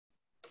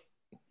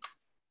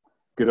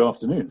Good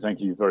afternoon. Thank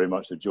you very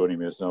much for joining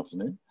me this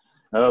afternoon.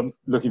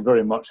 Looking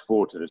very much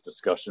forward to this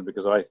discussion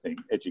because I think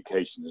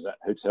education,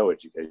 hotel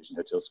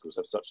schools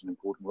have such an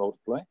important role to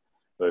play,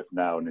 both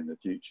now and in the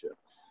future.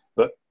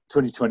 But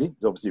 2020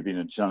 has obviously been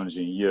a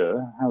challenging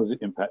year. How has it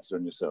impacted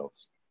on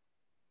yourselves?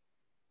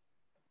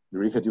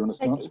 Ulrika, do you want to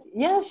start?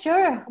 Yeah,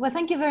 sure. Well,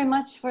 thank you very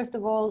much, first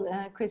of all,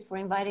 Chris, for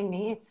inviting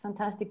me. It's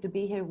fantastic to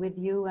be here with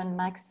you and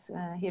Max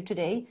here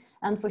today,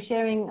 and for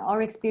sharing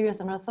our experience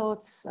and our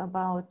thoughts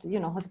about,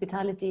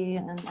 hospitality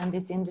and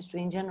this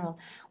industry in general.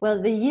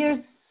 Well, the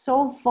years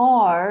so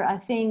far, I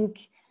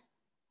think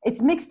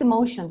it's mixed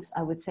emotions,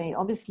 I would say.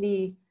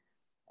 Obviously,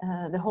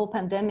 the whole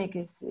pandemic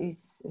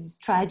is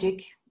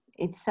tragic.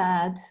 It's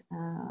sad.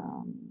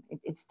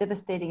 It's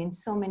devastating in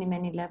so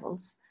many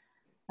levels.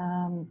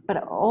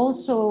 But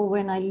also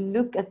when I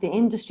look at the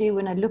industry,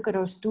 when I look at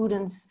our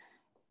students,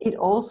 it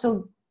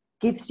also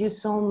gives you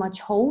so much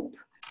hope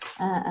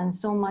and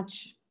so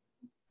much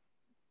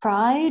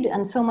pride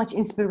and so much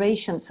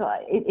inspiration. So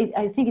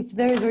I think it's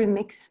very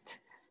mixed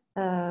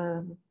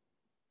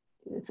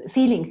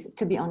feelings,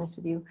 to be honest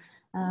with you.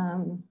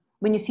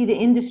 When you see the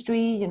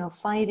industry,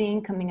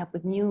 fighting, coming up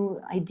with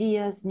new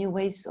ideas, new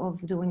ways of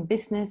doing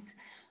business,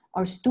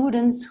 our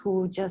students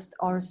who just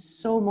are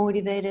so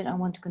motivated and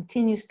want to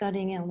continue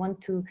studying and want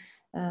to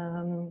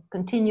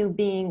continue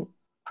being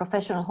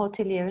professional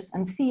hoteliers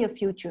and see a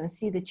future and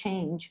see the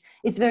change.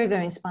 It's very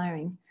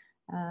inspiring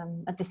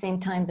at the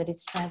same time that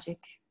it's tragic.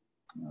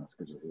 That's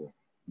good to hear.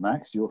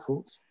 Max, your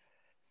thoughts?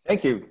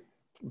 Thank you.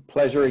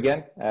 Pleasure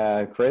again,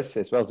 Chris,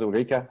 as well as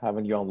Ulrika,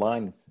 having you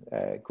online. It's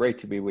great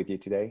to be with you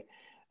today.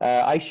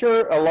 I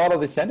share a lot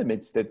of the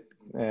sentiments that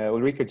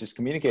Ulrika just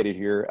communicated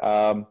here.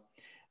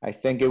 I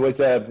think it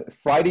was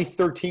Friday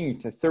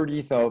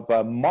 30th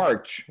of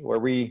March, where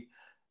we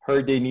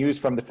heard the news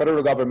from the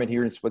federal government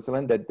here in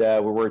Switzerland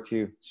that we were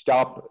to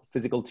stop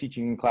physical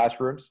teaching in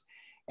classrooms.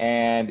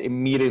 And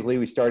immediately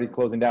we started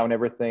closing down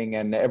everything,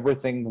 and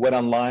everything went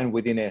online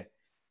within a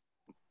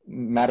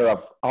matter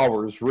of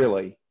hours,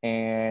 really.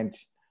 And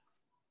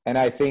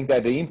I think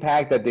that the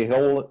impact that the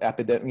whole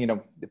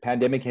epidemic, the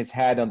pandemic has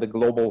had on the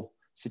global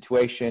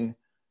situation,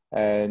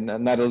 and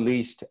not at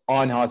least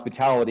on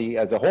hospitality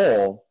as a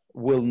whole,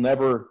 will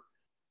never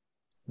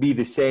be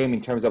the same in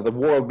terms of the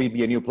world will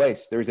be a new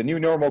place. There's a new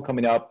normal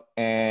coming up,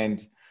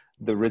 and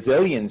the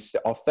resilience,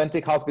 the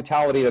authentic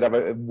hospitality that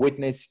I've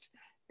witnessed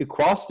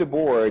across the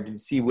board,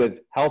 see with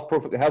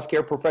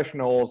healthcare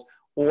professionals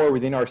or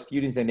within our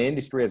students and the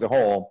industry as a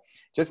whole,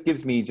 just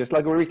gives me, just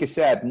like Ulrika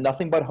said,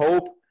 nothing but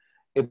hope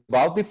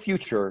about the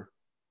future,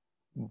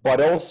 but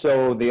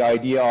also the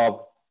idea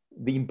of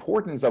the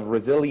importance of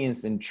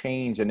resilience and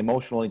change and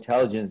emotional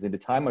intelligence in the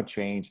time of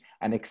change,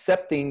 and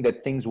accepting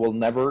that things will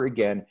never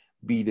again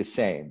be the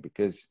same,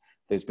 because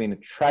there's been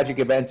tragic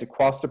events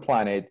across the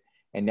planet,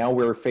 and now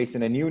we're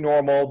facing a new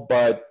normal.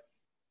 But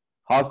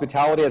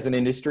hospitality as an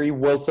industry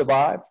will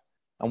survive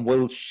and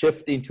will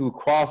shift into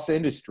across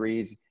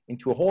industries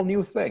into a whole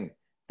new thing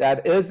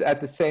that is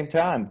at the same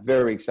time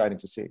very exciting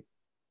to see.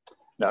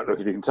 Now, look,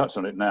 if you can touch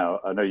on it now,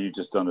 I know you've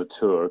just done a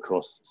tour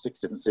across 6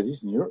 different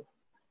cities in Europe.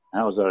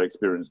 How's that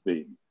experience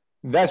been?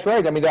 That's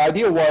right. I mean, the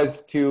idea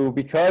was to,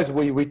 because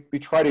we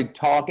try to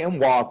talk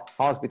and walk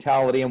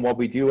hospitality and what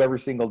we do every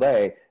single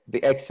day,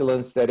 the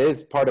excellence that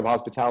is part of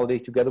hospitality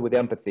together with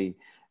empathy.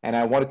 And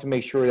I wanted to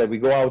make sure that we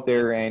go out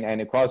there and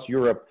across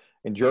Europe,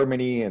 in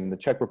Germany and the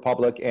Czech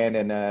Republic,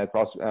 and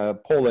across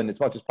Poland as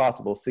much as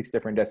possible, 6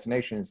 different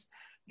destinations,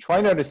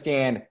 trying to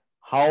understand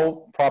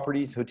how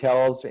properties,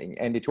 hotels,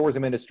 and the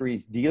tourism industry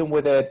is dealing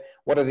with it.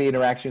 What are the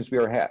interactions we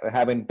are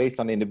having based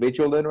on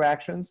individual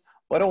interactions,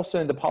 but also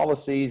in the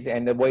policies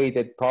and the way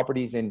that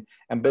properties and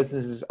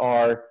businesses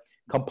are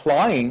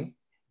complying,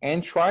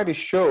 and try to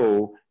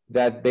show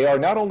that they are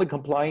not only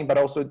complying, but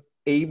also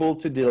able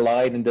to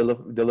delight and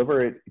deliver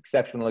an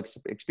exceptional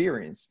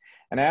experience.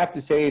 And I have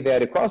to say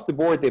that across the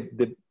board,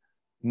 the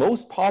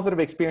most positive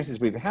experiences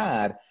we've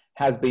had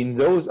has been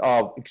those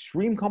of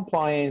extreme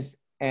compliance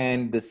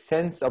and the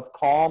sense of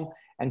calm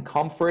and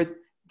comfort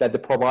that the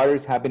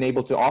providers have been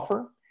able to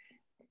offer,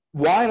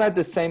 while at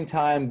the same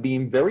time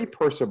being very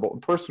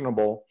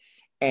personable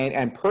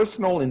and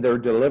personal in their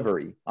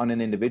delivery on an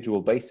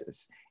individual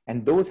basis.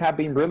 And those have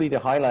been really the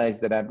highlights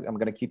that I'm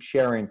going to keep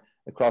sharing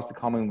across the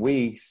coming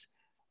weeks.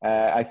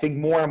 I think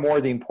more and more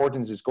the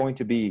importance is going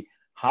to be,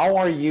 how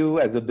are you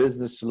as a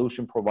business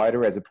solution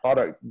provider, as a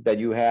product that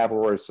you have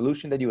or a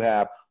solution that you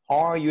have, how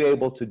are you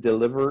able to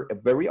deliver a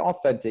very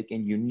authentic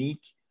and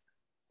unique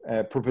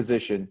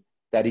proposition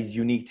that is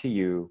unique to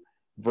you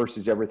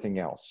versus everything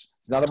else?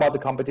 It's not about the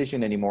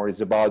competition anymore. It's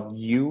about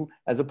you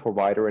as a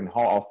provider and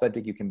how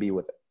authentic you can be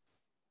with it.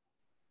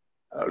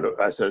 Look,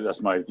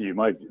 that's my view.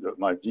 My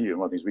view, and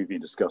one of the things we've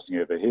been discussing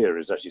over here,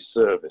 is actually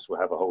service will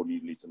have a whole new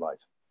lease of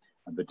life,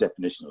 and the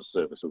definition of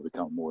service will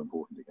become more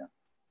important again.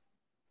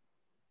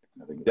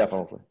 I think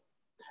definitely.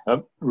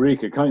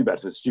 Ulrika, coming back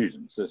to the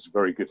students, it's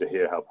very good to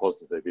hear how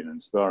positive they've been and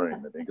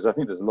inspiring they've been, because I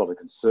think there's a lot of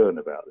concern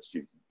about the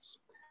students.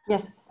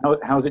 Yes. How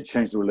has it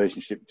changed the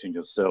relationship between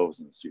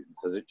yourselves and the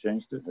students? Has it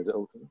changed it? Has it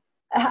altered it?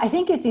 I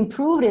think it's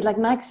improved it. Like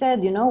Max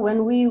said, you know,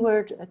 when we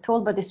were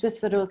told by the Swiss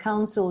Federal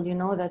Council, you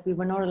know, that we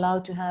were not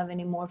allowed to have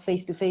any more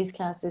face-to-face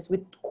classes, we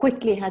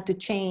quickly had to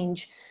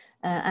change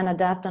and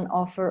adapt and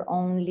offer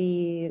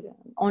only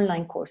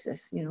online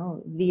courses, you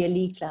know,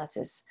 VLE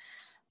classes.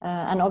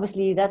 And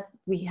obviously that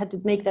we had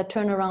to make that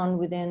turnaround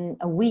within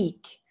a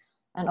week.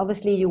 And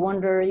obviously you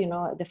wonder, you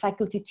know, the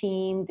faculty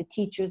team, the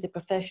teachers, the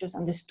professors,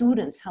 and the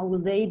students, how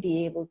will they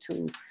be able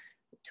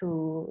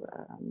to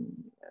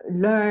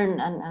learn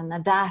and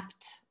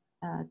adapt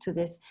to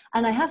this?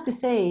 And I have to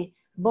say,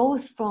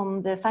 both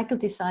from the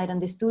faculty side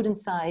and the student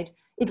side,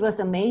 it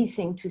was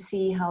amazing to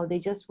see how they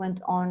just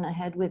went on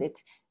ahead with it.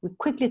 We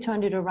quickly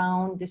turned it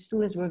around. The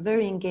students were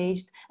very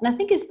engaged. And I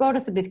think it's brought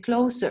us a bit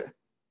closer.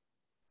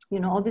 You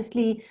know,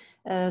 obviously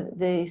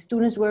the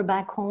students were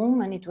back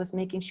home, and it was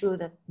making sure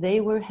that they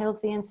were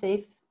healthy and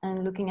safe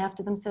and looking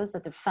after themselves,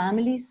 that their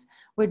families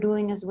were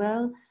doing as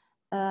well,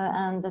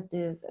 and that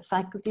the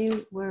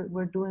faculty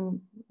were doing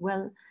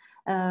well.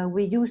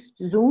 We used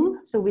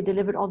Zoom, so we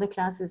delivered all the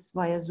classes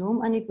via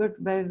Zoom, and it worked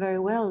very, very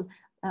well.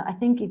 I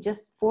think it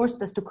just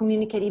forced us to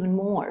communicate even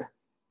more.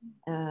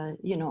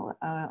 You know,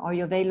 are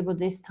you available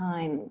this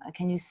time?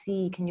 Can you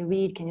see, can you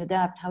read, can you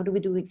adapt? How do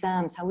we do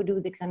exams? How do we do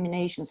the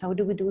examinations? How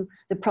do we do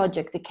the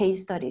project, the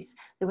case studies?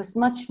 There was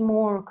much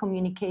more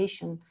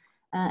communication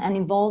and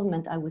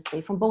involvement, I would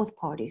say, from both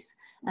parties.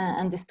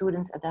 And the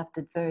students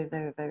adapted very,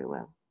 very, very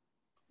well.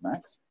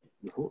 Max?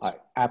 I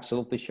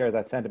absolutely share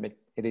that sentiment.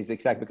 It is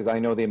exactly because I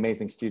know the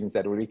amazing students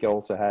that Ulrika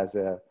also has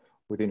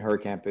within her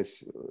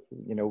campus.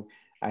 You know,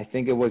 I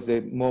think it was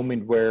a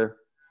moment where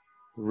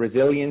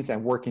resilience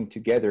and working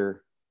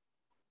together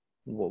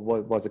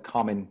was a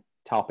common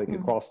topic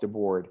across the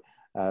board.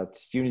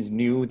 Students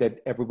knew that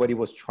everybody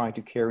was trying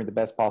to care in the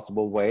best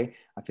possible way.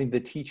 I think the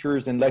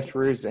teachers and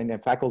lecturers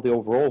and faculty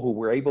overall who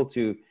were able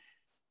to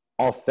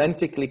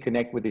authentically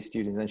connect with the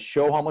students and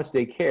show how much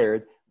they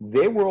cared,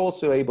 they were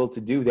also able to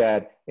do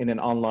that in an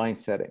online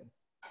setting.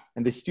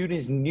 And the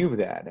students knew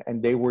that,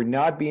 and they were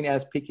not being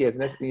as picky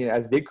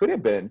as they could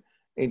have been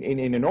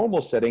in a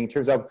normal setting in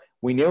terms of,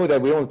 we know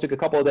that we only took a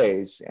couple of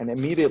days, and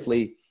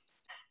immediately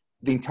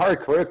the entire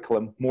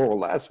curriculum, more or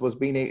less, was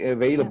being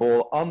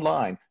available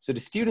online. So the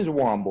students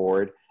were on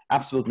board,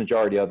 absolute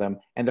majority of them,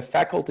 and the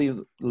faculty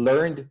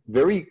learned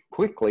very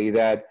quickly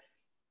that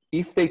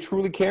if they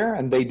truly care,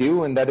 and they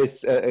do, and that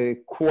is a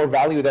core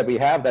value that we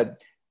have,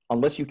 that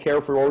unless you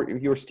care for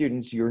your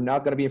students, you're not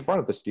going to be in front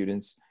of the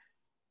students,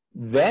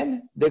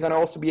 then they're going to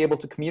also be able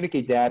to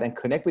communicate that and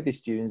connect with the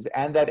students,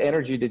 and that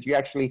energy that you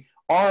actually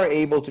are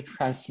able to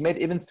transmit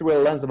even through a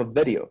lens of a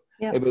video,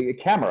 a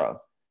camera.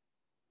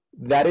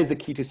 That is a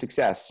key to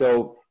success.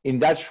 So in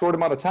that short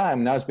amount of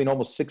time, now it's been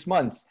almost 6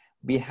 months,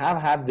 we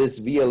have had this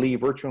VLE,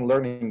 virtual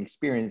learning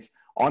experience,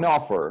 on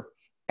offer,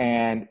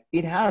 and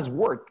it has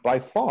worked by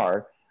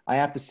far. I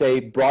have to say,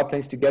 brought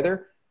things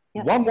together.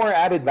 Yep. One more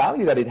added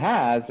value that it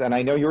has, and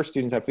I know your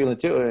students are feeling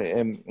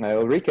too,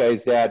 Ulrika,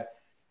 is that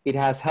it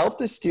has helped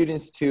the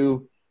students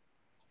to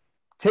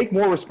take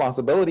more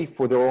responsibility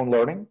for their own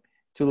learning,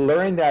 to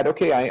learn that,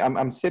 okay,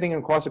 I'm sitting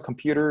across a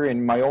computer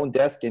in my own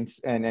desk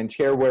and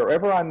chair,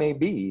 wherever I may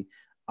be.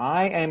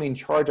 I am in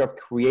charge of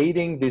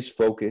creating this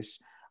focus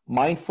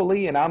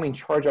mindfully, and I'm in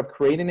charge of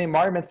creating an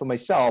environment for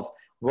myself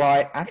where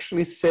I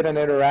actually sit and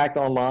interact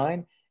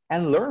online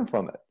and learn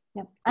from it.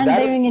 Yep. And that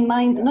bearing in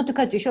mind, not to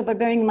cut you short, but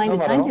bearing in mind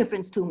the time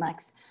difference too,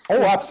 Max.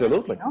 Oh,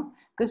 absolutely. You know,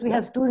 because we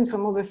have students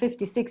from over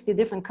 50, 60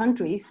 different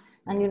countries,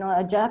 and, you know,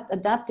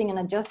 adapting and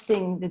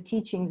adjusting the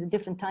teaching, the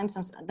different time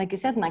zones, like you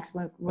said, Max,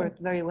 worked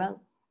very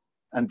well.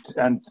 And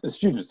the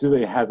students, do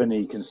they have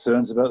any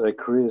concerns about their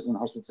careers in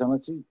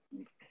hospitality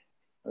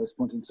at this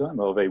point in time?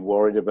 Are they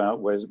worried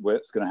about where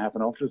it's going to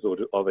happen afterwards, or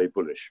are they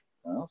bullish?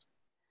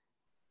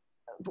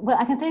 Well,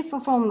 I can tell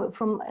you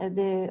from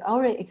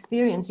our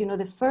experience, you know,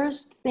 the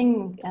first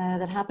thing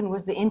that happened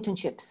was the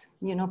internships.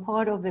 You know,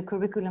 part of the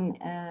curriculum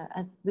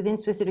within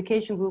Swiss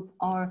Education Group,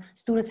 our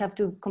students have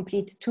to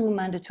complete 2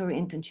 mandatory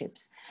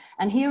internships.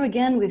 And here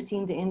again, we've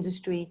seen the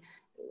industry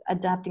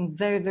adapting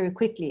very, very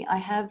quickly. I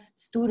have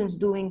students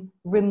doing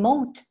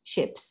remote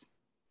ships,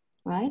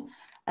 right?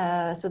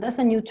 So that's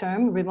a new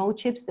term, remote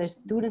ships. Their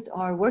students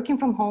are working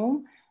from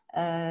home.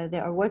 They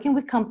are working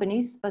with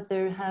companies, but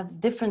they have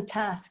different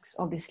tasks.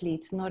 Obviously,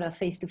 it's not a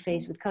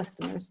face-to-face with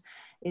customers.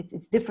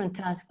 It's different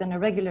tasks than a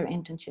regular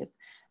internship.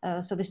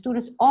 So the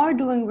students are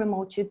doing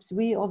remote ships.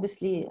 We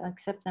obviously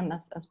accept them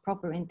as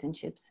proper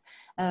internships.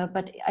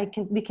 But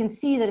we can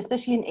see that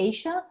especially in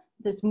Asia,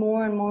 there's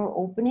more and more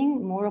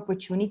opening, more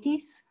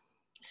opportunities.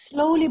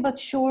 Slowly but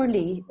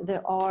surely,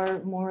 there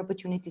are more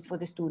opportunities for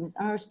the students.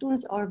 And our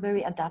students are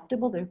very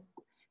adaptable. They're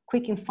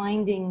quick in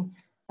finding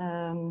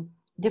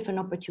different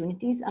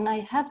opportunities. And I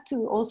have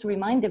to also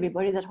remind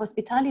everybody that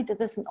hospitality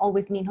doesn't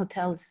always mean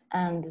hotels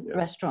and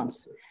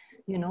restaurants.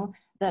 You know,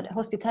 that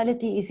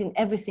hospitality is in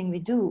everything we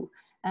do.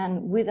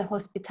 And with a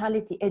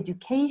hospitality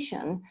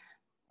education,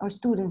 our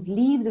students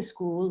leave the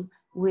school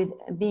with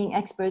being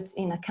experts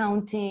in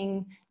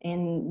accounting,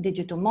 in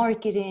digital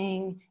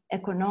marketing,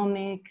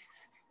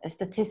 economics,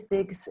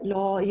 statistics,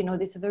 law, you know,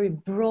 there's a very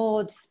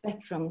broad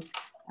spectrum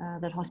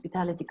that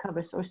hospitality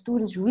covers. So our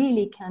students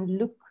really can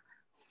look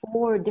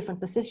for different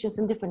positions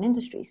in different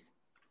industries.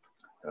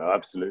 Oh,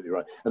 absolutely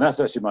right. And that's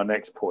actually my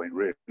next point,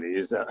 really,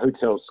 is that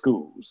hotel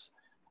schools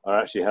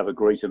actually have a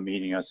greater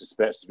meaning, I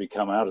suspect, as we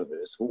come out of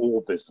this for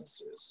all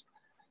businesses.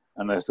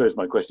 And I suppose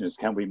my question is,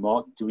 do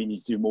we need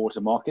to do more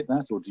to market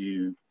that, or do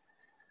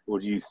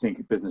you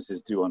think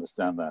businesses do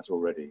understand that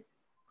already?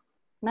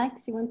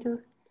 Max, you want to?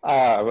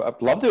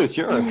 I'd love to,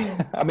 sure.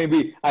 I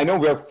mean, I know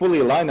we're fully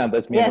aligned on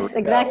this. Yes,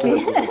 exactly.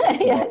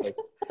 Yes.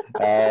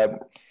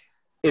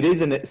 It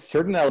is a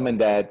certain element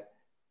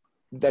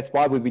that's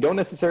why we don't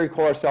necessarily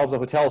call ourselves a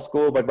hotel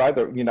school, but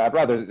rather, you know, I'd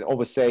rather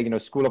always say, you know,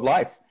 school of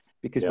life,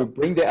 because we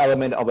bring the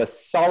element of a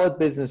solid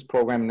business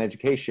program and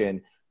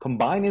education,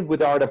 combine it with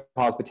the art of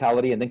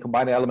hospitality, and then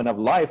combine the element of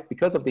life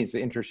because of these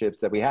internships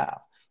that we have.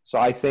 So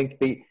I think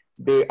the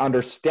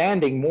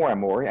understanding more and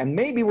more, and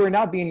maybe we're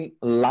not being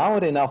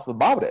loud enough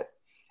about it.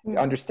 The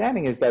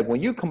understanding is that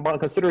when you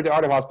consider the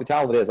art of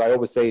hospitality, as I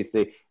always say, is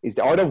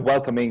the art of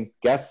welcoming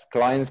guests,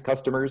 clients,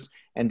 customers,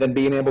 and then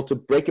being able to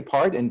break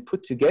apart and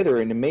put together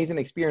an amazing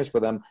experience for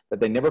them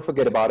that they never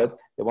forget about it.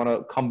 They want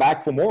to come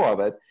back for more of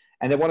it,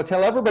 and they want to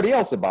tell everybody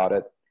else about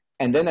it.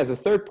 And then as a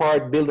third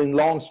part, building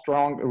long,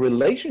 strong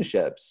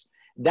relationships.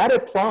 That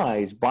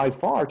applies by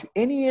far to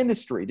any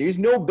industry. There is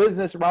no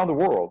business around the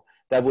world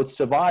that would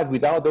survive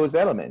without those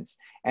elements.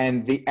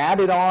 And the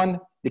added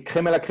on, the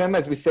crème de la crème,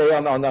 as we say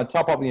on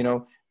top of, you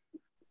know,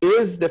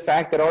 is the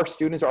fact that our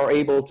students are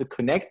able to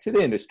connect to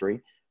the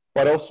industry,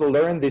 but also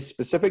learn this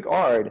specific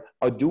art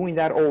of doing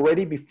that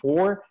already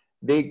before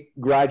they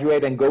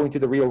graduate and go into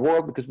the real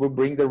world, because we'll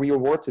bring the real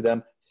world to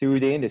them through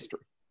the industry.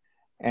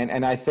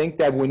 And I think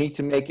that we need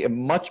to make a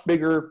much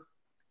bigger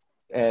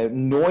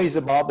noise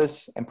about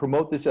this and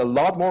promote this a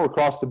lot more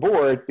across the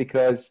board,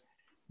 because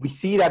we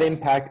see that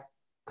impact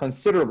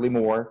considerably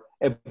more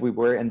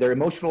everywhere, and their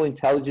emotional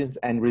intelligence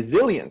and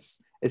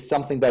resilience is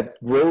something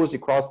that grows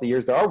across the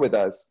years that are with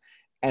us.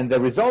 And the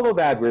result of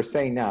that, we're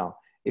saying now,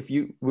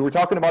 we were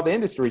talking about the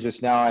industry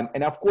just now,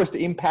 and of course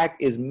the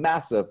impact is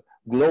massive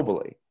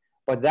globally,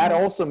 but that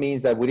also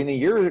means that within a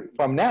year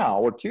from now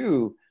or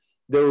two,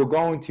 there are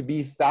going to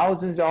be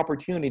thousands of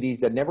opportunities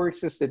that never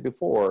existed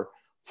before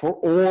for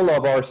all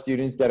of our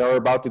students that are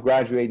about to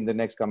graduate in the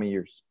next coming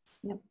years.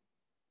 Yep.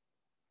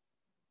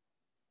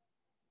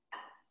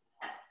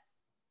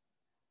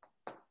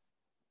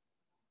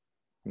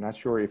 I'm not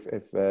sure if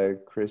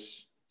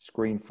Chris'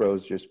 screen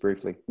froze just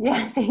briefly. Yeah,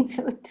 I think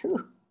so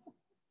too.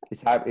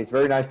 It's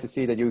very nice to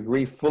see that you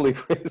agree fully,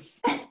 Chris.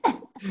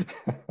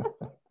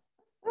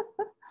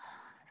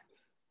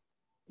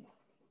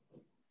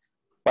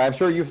 But I'm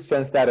sure you've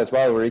sensed that as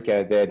well,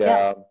 Ulrika,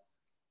 that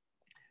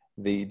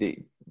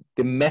the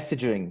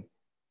messaging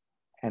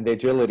and the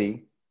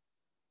agility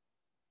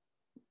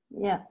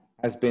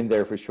has been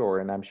there for sure.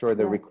 And I'm sure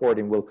the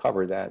recording will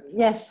cover that.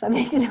 Yes, I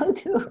think so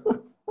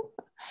too.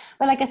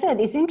 But like I said,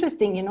 it's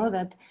interesting, you know,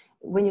 that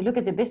when you look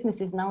at the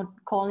businesses now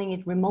calling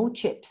it remote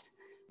chips,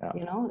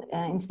 you know,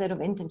 instead of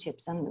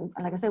internships. And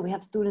like I said, we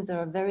have students that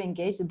are very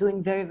engaged, they're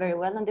doing very, very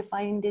well, and they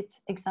find it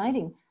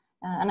exciting.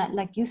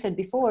 Like you said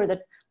before,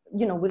 that,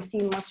 you know, we'll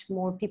see much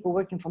more people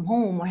working from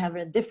home or have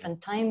a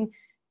different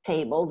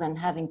timetable than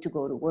having to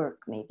go to work,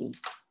 maybe.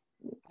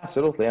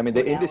 Absolutely. I mean,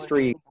 the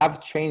industry has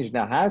changed,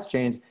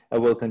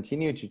 and will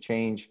continue to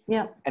change.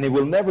 Yeah. And it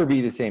will never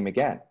be the same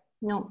again.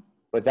 No.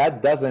 But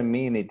that doesn't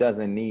mean it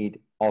doesn't need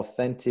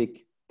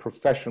authentic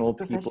professional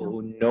people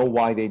who know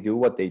why they do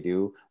what they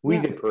do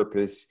with a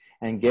purpose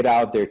and get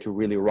out there to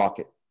really rock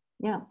it.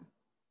 Yeah.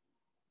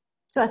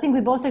 So I think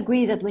we both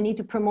agree that we need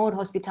to promote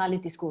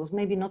hospitality schools,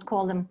 maybe not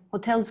call them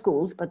hotel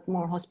schools, but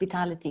more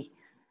hospitality,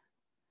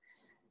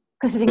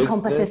 because it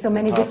encompasses so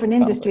many different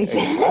industries.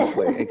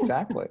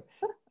 Exactly.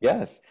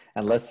 Yes.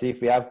 And let's see if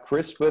we have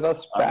Chris with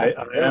us back.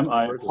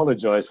 I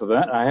apologize for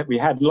that. We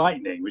had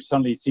lightning, which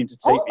suddenly seemed to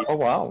take me. Oh,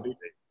 wow.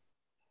 Completely.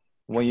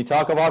 When you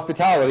talk of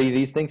hospitality,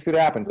 these things could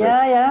happen, Chris.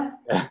 Yeah.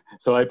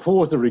 So I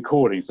paused the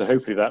recording, so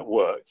hopefully that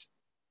worked.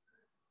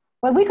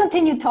 Well, we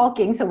continued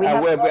talking, so we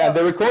have...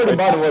 the recording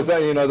button was,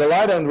 you know, the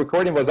light on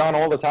recording was on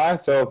all the time,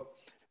 so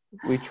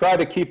we try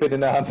to keep it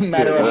in a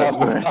matter of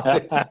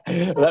hospitality.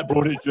 That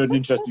brought it to an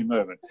interesting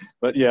moment.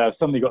 But yeah, I've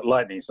suddenly got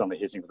lightning suddenly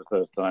hitting for the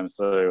first time,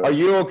 so... Are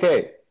you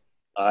okay?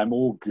 I'm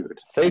all good.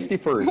 Safety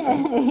first.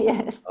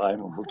 Yes.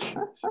 I'm all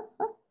good.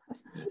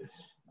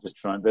 Just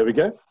trying, there we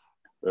go.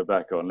 We're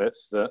back on.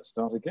 Let's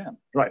start again.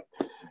 Right.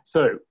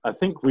 So I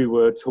think we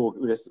were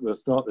talking, we'll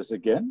start this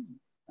again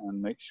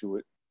and make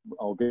sure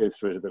I'll go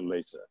through it a bit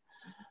later.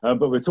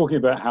 But we're talking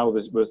about how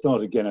we'll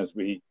start again as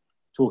we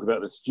talk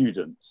about the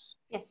students.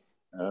 Yes.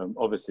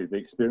 Obviously the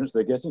experience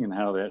they're getting and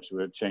how they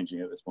actually are changing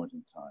at this point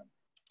in time.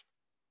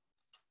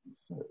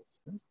 So,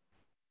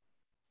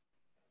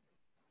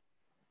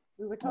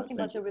 we were talking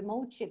about the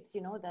remote chips,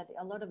 you know, that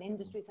a lot of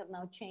industries have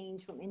now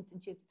changed from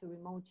internships to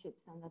remote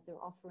chips, and that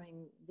they're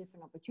offering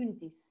different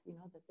opportunities, you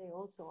know, that they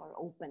also are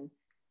open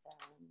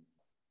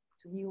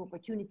to new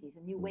opportunities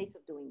and new ways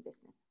of doing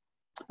business.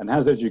 And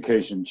has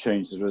education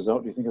changed as a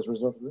result, do you think, as a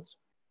result of this?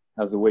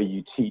 as the way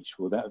you teach,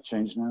 will that have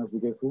changed now as we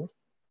go forward?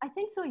 I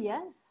think so,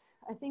 yes.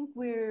 I think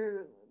we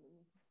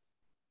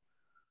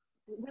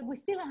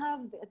still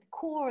have at the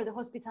core, the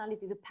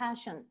hospitality, the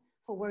passion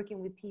for working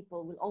with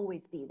people will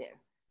always be there.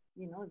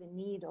 You know, the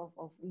need of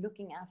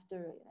looking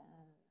after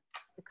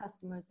the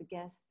customers, the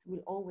guests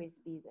will always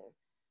be there.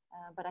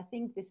 But I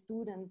think the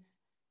students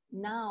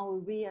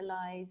now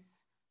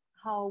realize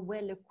how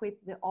well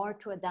equipped they are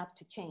to adapt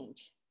to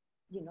change.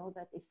 You know,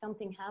 that if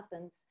something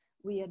happens,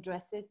 we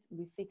address it,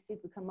 we fix it,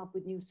 we come up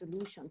with new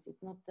solutions.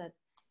 It's not that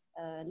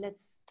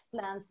let's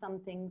plan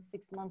something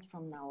 6 months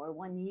from now or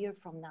 1 year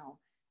from now.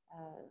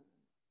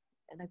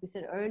 And like we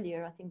said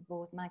earlier, I think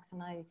both Max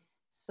and I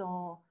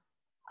saw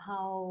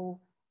how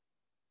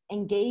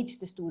engaged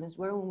the students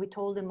were when we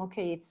told them,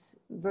 okay, it's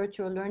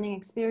virtual learning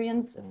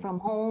experience from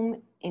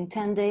home in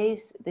 10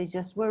 days. They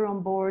just were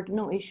on board,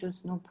 no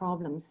issues, no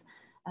problems.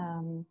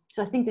 So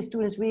I think the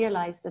students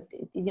realized that,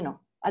 you know,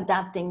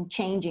 adapting,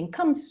 changing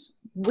comes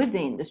with the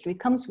industry,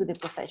 comes with the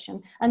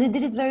profession, and they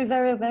did it very,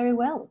 very, very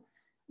well.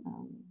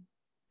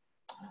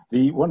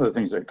 One of the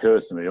things that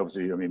occurs to me,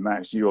 obviously, I mean,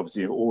 Max, you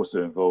obviously are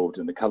also involved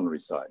in the culinary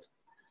side.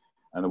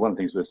 And one of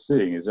the things we're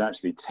seeing is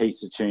actually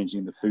tastes are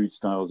changing, the food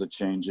styles are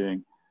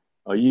changing.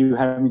 Are you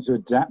having to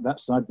adapt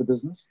that side of the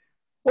business?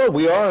 Well,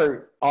 we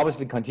are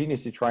obviously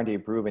continuously trying to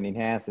improve and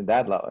enhance in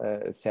that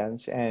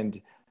sense.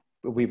 And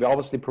we've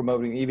obviously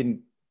promoting,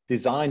 even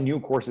design new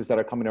courses that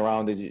are coming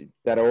around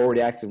that are already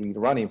actively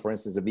running. For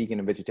instance, a vegan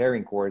and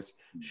vegetarian course,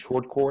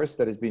 short course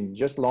that has been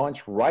just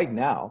launched right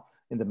now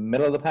in the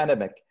middle of the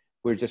pandemic.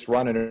 We're just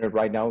running it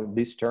right now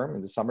this term,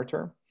 in the summer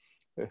term,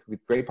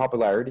 with great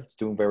popularity. It's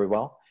doing very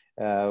well.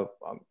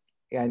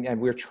 And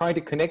we're trying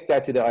to connect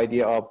that to the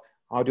idea of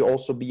how to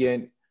also be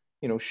a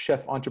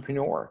chef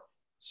entrepreneur,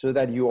 so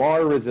that you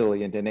are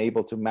resilient and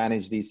able to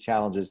manage these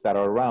challenges that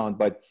are around.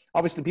 But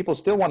obviously people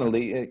still want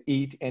to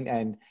eat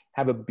and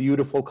have a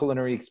beautiful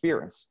culinary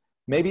experience.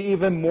 Maybe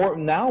even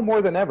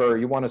more than ever,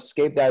 you want to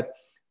escape that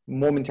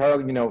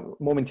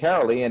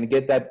momentarily and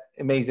get that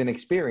amazing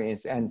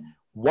experience. And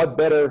what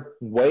better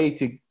way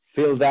to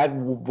fill that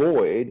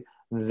void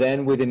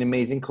than with an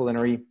amazing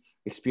culinary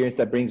experience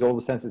that brings all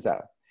the senses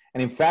out.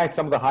 And in fact,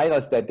 some of the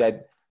highlights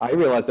that I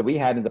realized that we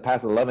had in the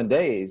past 11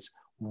 days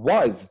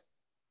was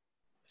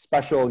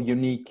special,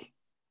 unique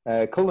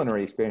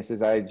culinary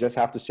experiences. I just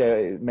have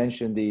to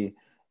mention the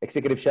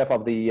executive chef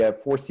of the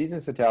Four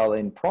Seasons Hotel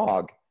in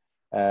Prague,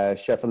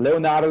 Chef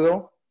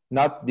Leonardo,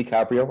 not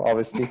DiCaprio,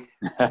 obviously,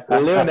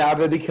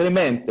 Leonardo Di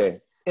Clemente.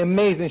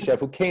 Amazing chef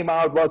who came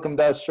out, welcomed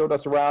us, showed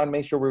us around,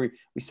 made sure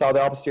we saw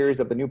the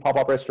upstairs of the new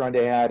pop-up restaurant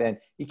they had, and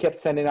he kept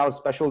sending out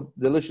special,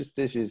 delicious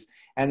dishes.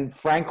 And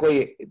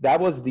frankly, that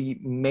was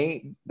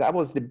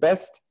the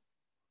best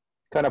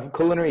kind of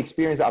culinary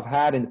experience I've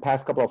had in the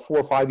past couple of 4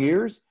 or 5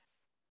 years.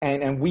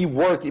 And we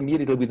work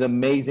immediately with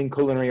amazing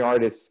culinary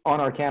artists on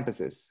our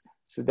campuses.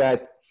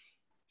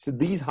 So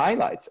these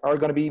highlights are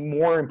going to be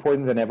more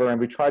important than ever. And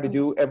we try to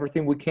do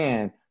everything we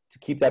can to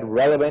keep that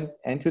relevant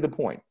and to the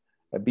point.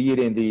 Be it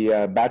in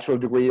the bachelor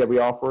degree that we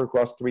offer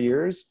across 3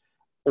 years,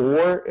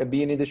 or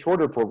being in the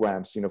shorter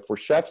programs, for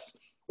chefs,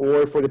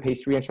 or for the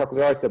pastry and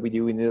chocolate arts that we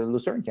do in the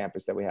Lucerne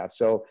campus that we have.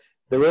 So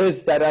there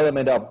is that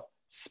element of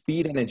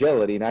speed and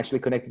agility, and actually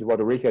connected to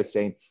what Ulrika is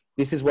saying.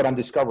 This is what I'm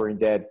discovering,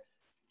 that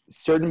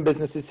certain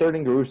businesses,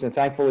 certain groups, and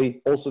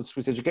thankfully also the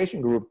Swiss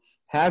Education Group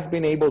has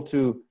been able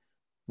to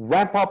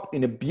ramp up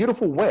in a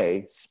beautiful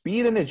way,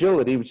 speed and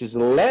agility, which has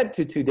led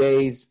to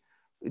today's,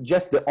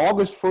 just the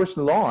August 1st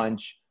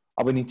launch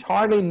of an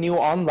entirely new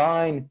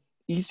online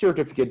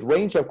e-certificate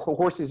range of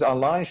courses,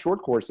 online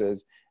short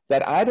courses,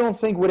 that I don't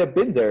think would have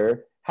been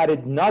there had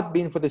it not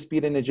been for the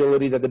speed and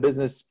agility that the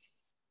business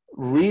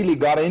really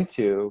got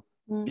into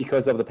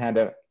because of the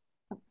pandemic.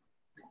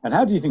 And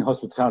how do you think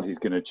hospitality is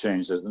going to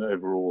change as an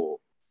overall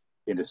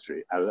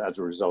industry as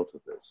a result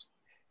of this?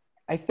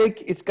 I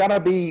think it's going to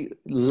be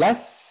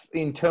less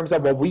in terms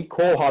of what we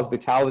call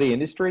hospitality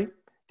industry,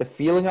 the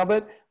feeling of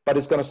it, but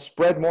it's going to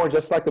spread more,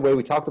 just like the way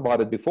we talked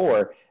about it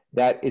before,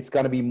 that it's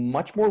going to be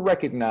much more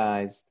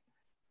recognized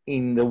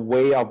in the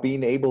way of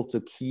being able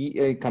to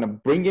kind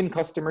of bring in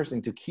customers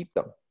and to keep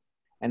them.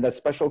 And that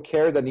special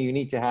care that you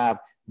need to have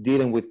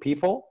dealing with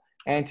people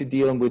and to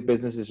dealing with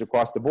businesses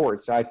across the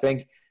board. So I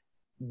think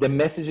the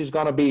message is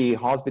going to be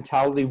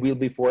hospitality will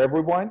be for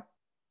everyone,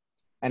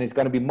 and it's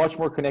going to be much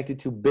more connected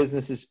to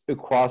businesses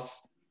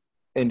across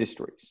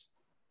industries.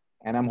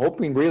 And I'm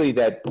hoping really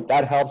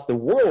that helps the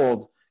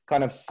world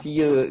kind of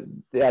see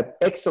that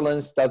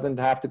excellence doesn't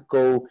have to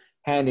go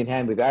hand in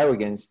hand with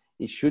arrogance.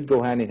 It should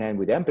go hand in hand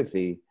with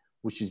empathy,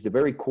 which is the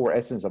very core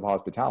essence of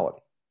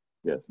hospitality.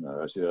 Yes,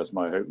 no, actually, that's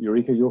my hope.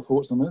 Ulrika, your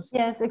thoughts on this?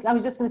 Yes, I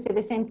was just going to say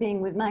the same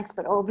thing with Max,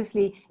 but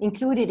obviously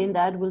included in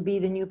that will be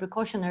the new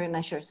precautionary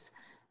measures.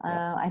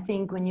 I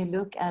think when you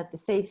look at the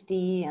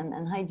safety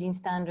and hygiene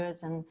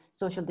standards and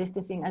social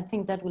distancing, I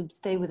think that will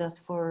stay with us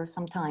for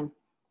some time.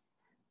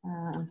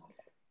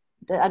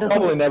 I don't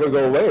Probably think never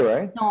go away,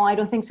 right? No, I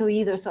don't think so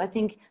either. So I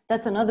think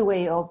that's another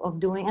way of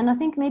doing. And I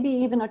think maybe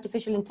even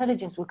artificial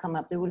intelligence will come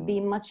up. There will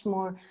be much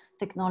more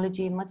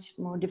technology, much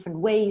more different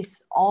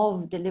ways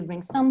of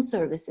delivering some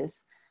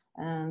services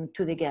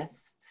to the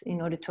guests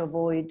in order to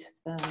avoid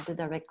the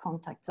direct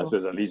contact. So, I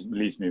suppose that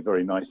leads me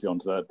very nicely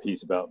onto that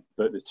piece about,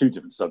 but there's two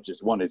different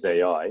subjects. One is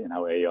AI and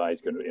how AI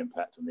is going to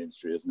impact on the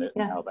industry, isn't it?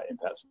 Yeah. And how that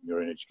impacts on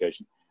your own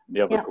education. And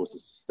the other, of course,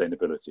 is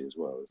sustainability as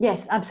well.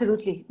 Yes,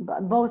 absolutely.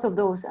 Both of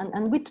those.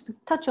 And we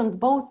touch on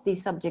both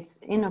these subjects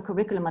in our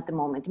curriculum at the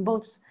moment. In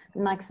both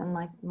Max and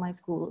my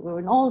school, or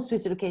in all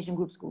Swiss Education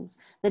Group schools,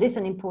 that is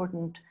an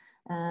important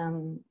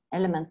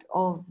element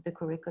of the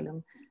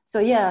curriculum. So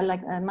yeah,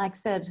 like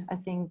Max said, I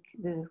think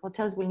the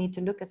hotels will need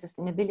to look at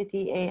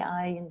sustainability,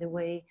 AI in the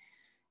way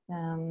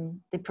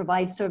they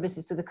provide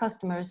services to the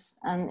customers.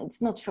 And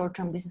it's not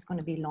short-term, this is going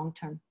to be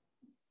long-term.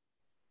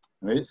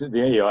 I mean,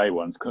 the AI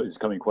one's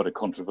becoming quite a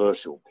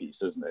controversial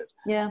piece, isn't it?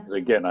 Yeah. Because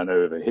again, I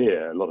know over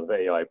here, a lot of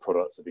AI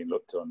products have been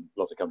looked on. A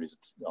lot of companies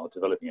are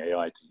developing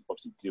AI to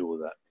obviously deal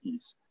with that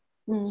piece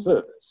of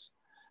service.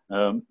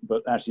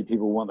 But actually,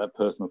 people want that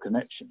personal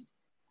connection.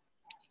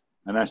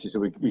 And actually, so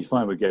we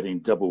find we're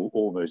getting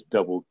almost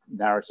double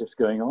narratives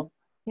going on.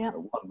 Yeah.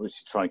 One which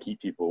is trying to keep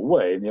people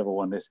away, and the other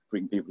one is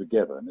bring people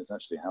together. And it's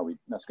actually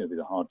that's going to be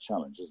the hard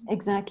challenge, isn't it?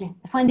 Exactly.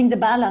 Finding the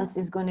balance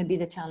is going to be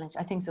the challenge.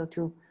 I think so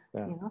too.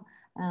 Yeah. You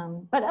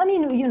know, but I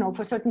mean, you know,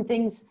 for certain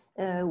things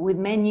with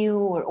menu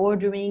or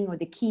ordering or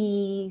the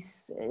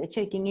keys,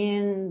 checking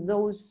in,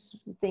 those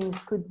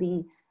things could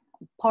be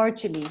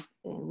partially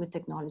with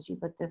technology,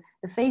 but the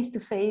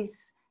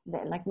face-to-face,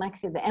 like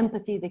Max said, the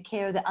empathy, the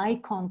care, the eye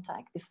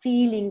contact, the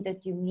feeling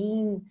that you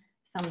mean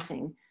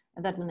something,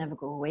 that will never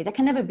go away. That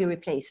can never be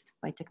replaced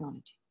by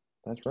technology.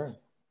 That's right.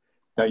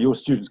 Now, your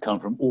students come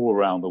from all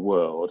around the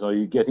world. Are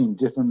you getting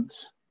different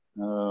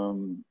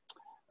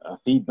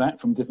feedback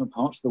from different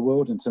parts of the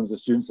world in terms of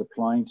students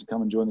applying to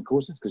come and join the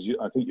courses? Because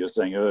I think you were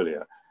saying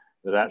earlier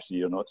that actually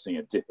you're not seeing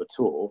a dip at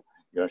all.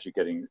 You're actually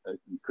getting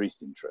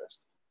increased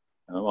interest.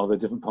 Are there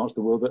different parts of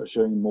the world that are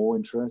showing more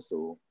interest,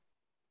 or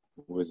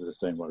is it the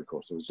same right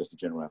across, or is it just a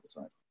general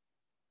appetite?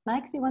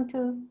 Max, you want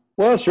to?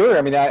 Well, sure.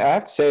 I mean, I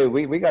have to say,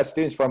 we got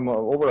students from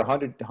over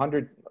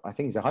 100, I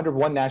think it's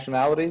 101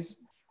 nationalities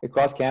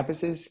across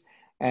campuses.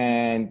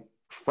 And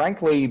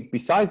frankly,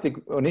 besides the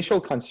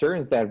initial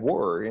concerns that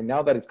were, and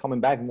now that it's coming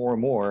back more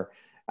and more,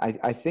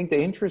 I think the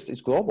interest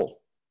is global.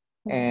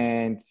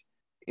 And,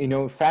 you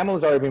know,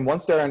 families are even,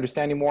 once they're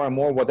understanding more and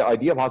more what the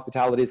idea of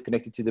hospitality is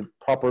connected to the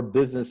proper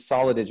business,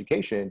 solid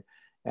education,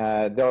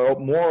 they're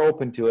more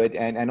open to it.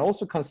 And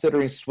also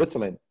considering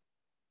Switzerland,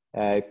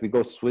 if we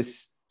go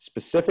Swiss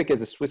specific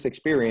as a Swiss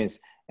experience,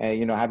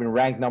 you know, having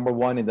ranked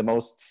 #1 in the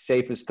most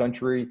safest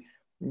country,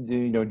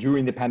 you know,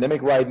 during the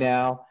pandemic right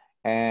now.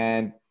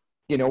 And,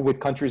 you know, with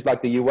countries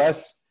like the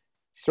US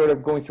sort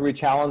of going through a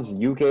challenge,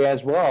 UK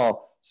as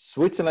well,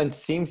 Switzerland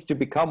seems to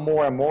become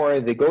more and more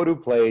the go-to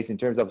place in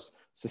terms of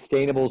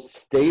sustainable,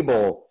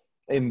 stable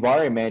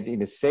environment in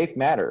a safe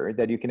manner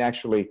that you can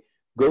actually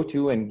go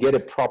to and get a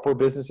proper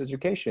business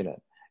education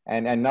in.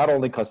 And not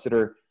only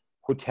consider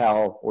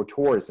hotel or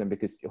tourism,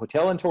 because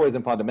hotel and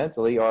tourism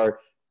fundamentally are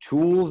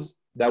tools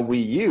that we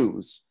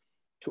use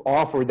to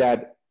offer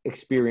that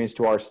experience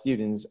to our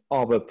students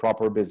of a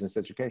proper business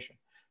education.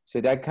 So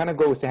that kind of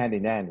goes hand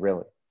in hand,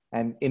 really.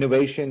 And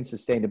innovation,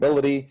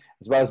 sustainability,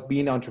 as well as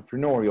being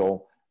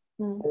entrepreneurial,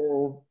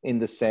 all in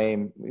the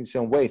same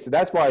way. So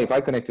that's why if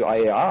I connect to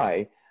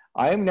AI,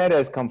 I am not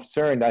as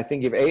concerned. I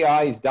think if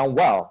AI is done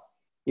well,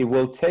 it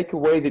will take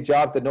away the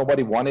jobs that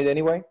nobody wanted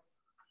anyway.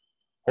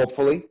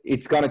 Hopefully,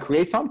 it's going to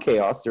create some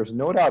chaos. There's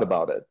no doubt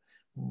about it.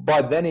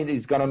 But then it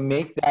is going to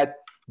make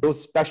those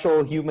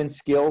special human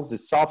skills, the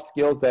soft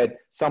skills that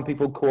some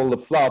people call the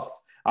fluff.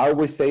 I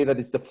always say that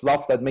it's the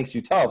fluff that makes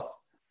you tough,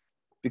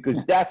 because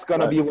that's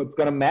going to be what's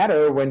going to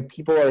matter when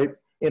people are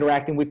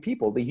interacting with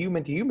people. The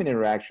human-to-human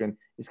interaction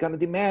is going to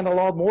demand a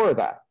lot more of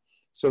that.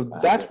 So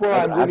that's where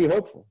I'm really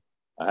hopeful.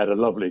 I had a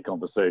lovely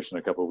conversation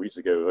a couple of weeks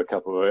ago with a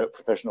couple of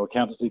professional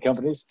accountancy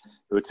companies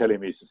who were telling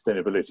me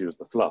sustainability was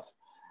the fluff.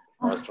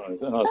 I was trying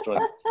to,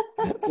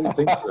 I didn't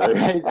think so.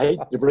 I hate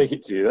to break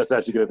it to you. That's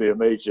actually going to be a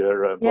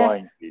major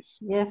buying piece.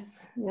 Yes.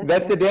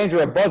 That's the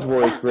danger of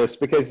buzzwords, Chris,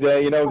 because,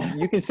 you know,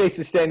 you can say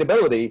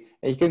sustainability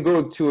and you can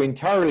go to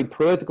entirely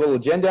political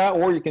agenda,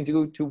 or you can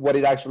do to what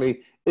it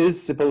actually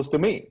is supposed to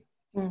mean.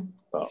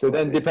 So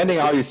then depending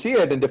on how you see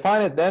it and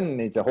define it,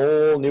 then it's a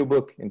whole new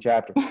book and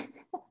chapter.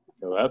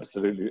 Oh,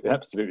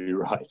 absolutely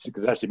right.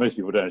 Because actually most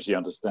people don't actually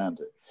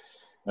understand it.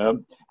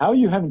 How are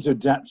you having to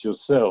adapt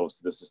yourselves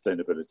to the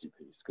sustainability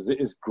piece? Because it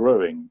is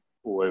growing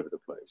all over the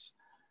place.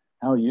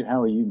 How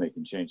are you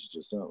making changes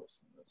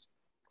yourselves?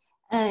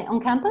 On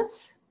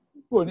campus?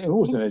 Well, and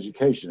also in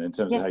education, in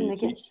terms of how you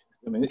teach.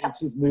 I mean,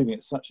 it's moving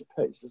at such a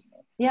pace, isn't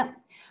it? Yeah,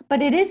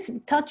 but it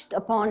is touched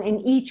upon in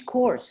each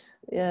course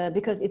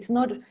because it's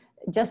not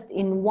just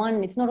in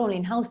one, it's not only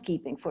in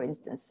housekeeping, for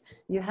instance.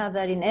 You have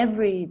that in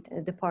every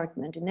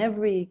department, in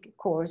every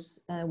course.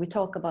 We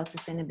talk about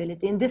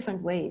sustainability in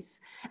different ways.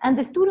 And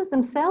the students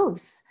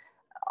themselves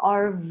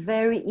are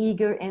very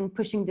eager in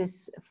pushing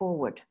this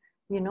forward.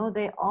 You know,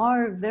 they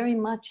are very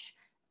much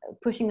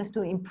pushing us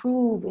to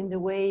improve in the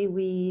way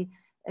we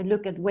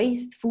look at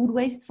waste, food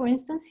waste, for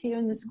instance, here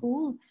in the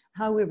school,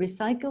 how we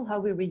recycle, how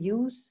we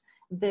reuse.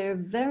 They're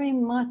very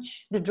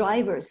much the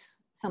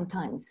drivers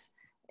sometimes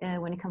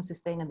when it comes to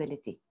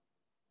sustainability.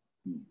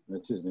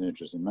 That is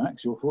interesting.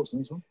 Max, your thoughts on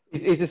this one?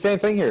 It's the same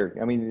thing here.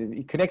 I mean,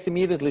 it connects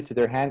immediately to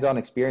their hands-on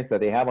experience that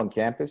they have on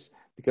campus,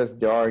 because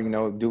they are, you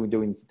know,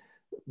 doing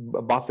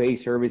buffet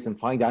service and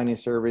fine dining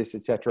service,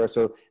 etc.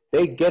 So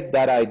they get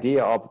that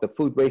idea of the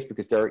food waste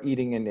because they're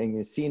eating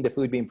and seeing the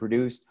food being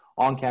produced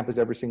on campus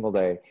every single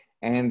day.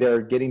 And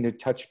they're getting to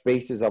touch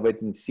bases of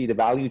it and see the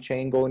value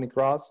chain going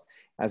across,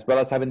 as well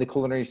as having the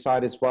culinary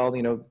side as well.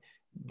 You know,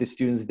 the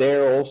students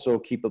there also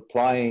keep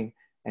applying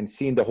and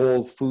seeing the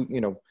whole food, you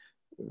know,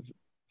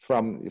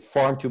 from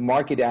farm to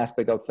market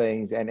aspect of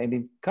things. And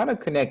it kind of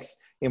connects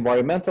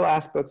environmental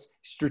aspects,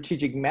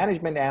 strategic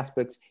management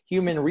aspects,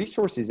 human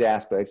resources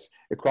aspects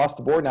across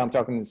the board. Now I'm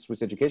talking the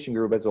Swiss Education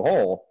Group as a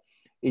whole.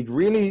 It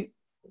really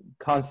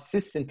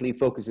consistently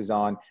focuses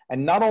on,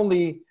 and not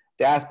only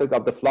the aspect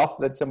of the fluff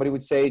that somebody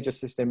would say,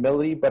 just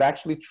sustainability, but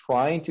actually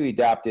trying to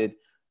adapt it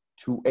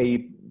to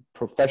a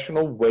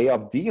professional way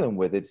of dealing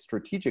with it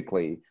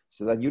strategically,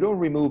 so that you don't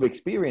remove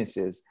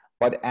experiences,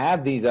 but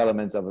add these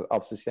elements of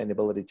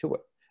sustainability to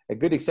it. A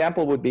good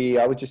example would be,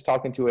 I was just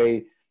talking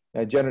to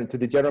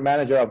the general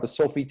manager of the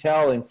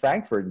Sofitel in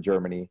Frankfurt,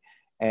 Germany,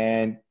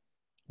 and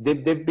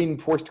they've been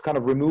forced to kind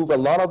of remove a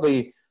lot of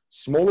the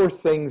smaller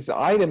things,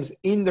 items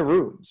in the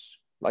rooms,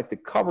 like the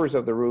covers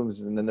of the rooms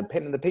and then the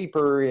pen and the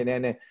paper, and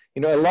then,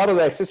 you know, a lot of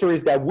the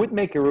accessories that would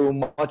make a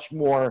room much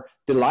more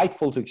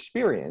delightful to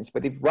experience.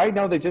 But if right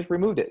now they just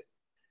removed it,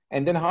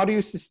 and then how do you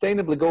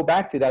sustainably go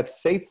back to that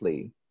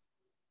safely,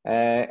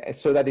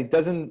 so that it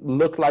doesn't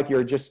look like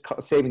you're just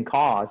saving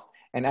cost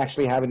and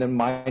actually having a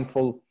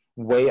mindful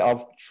way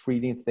of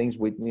treating things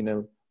with, you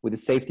know, with a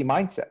safety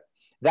mindset?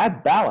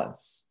 That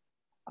balance,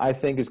 I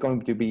think, is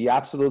going to be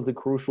absolutely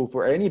crucial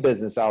for any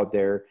business out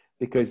there,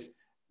 because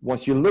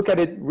once you look at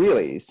it,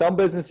 really, some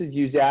businesses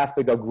use the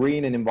aspect of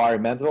green and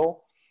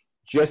environmental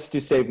just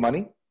to save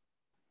money.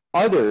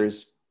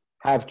 Others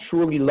have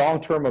truly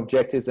long-term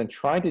objectives and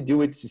trying to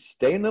do it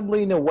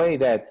sustainably in a way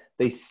that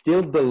they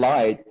still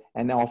delight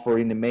and offer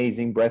an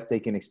amazing,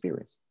 breathtaking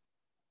experience.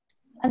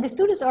 And the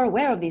students are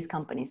aware of these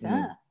companies.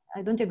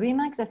 I don't agree,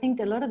 Max. I think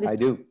a lot of the I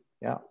do,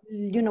 yeah.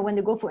 You know, when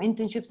they go for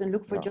internships and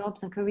look for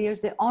jobs and careers,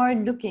 they are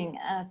looking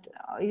at,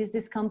 is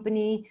this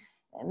company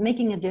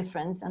making a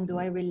difference, and do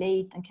I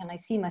relate, and can I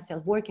see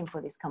myself working for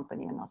this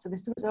company or not? So the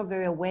students are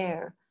very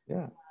aware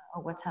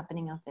of what's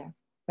happening out there.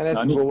 And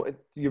that's, well,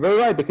 you're very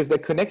right, because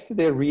that connects to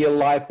their real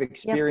life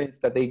experience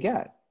that they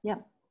get. Yeah.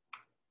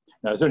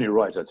 Now, it's only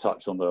right to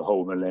touch on the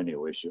whole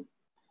millennial issue,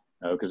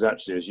 because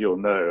actually, as you'll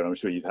know, and I'm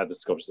sure you've had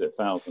this conversation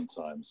 1,000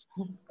 times,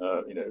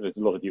 you know, there's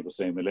a lot of people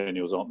saying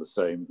millennials aren't the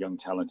same, young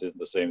talent isn't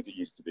the same as it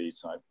used to be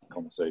type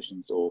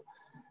conversations,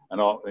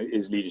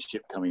 is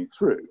leadership coming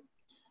through?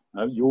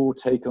 Your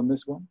take on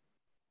this one?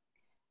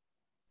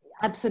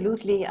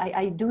 Absolutely.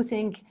 I do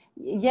think,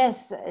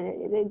 yes,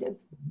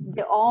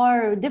 there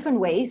are different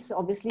ways.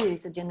 Obviously,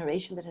 it's a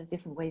generation that has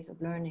different ways of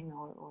learning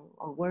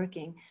or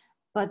working,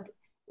 but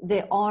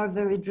they are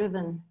very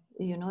driven.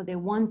 You know, they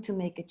want to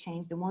make a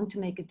change. They want to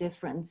make a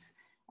difference.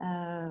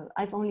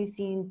 I've only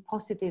seen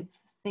positive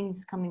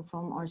things coming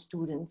from our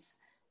students.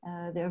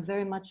 They're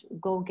very much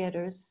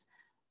go-getters.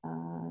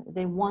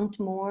 They want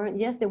more.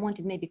 Yes, they want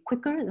it maybe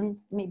quicker than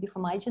maybe for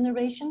my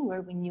generation,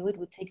 where we knew it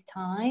would take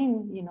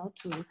time, you know,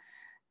 to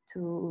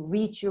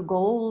reach your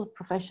goal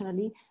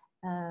professionally.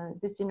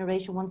 This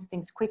generation wants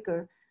things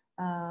quicker,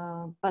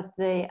 but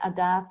they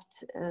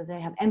adapt.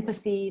 They have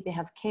empathy. They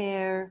have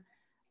care.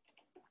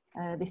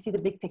 They see the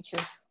big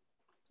picture.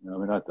 I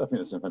mean, I think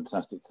there's some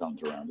fantastic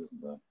talent around,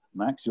 isn't there?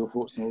 Max, your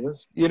thoughts on all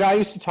this? You know, I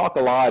used to talk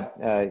a lot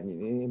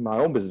in my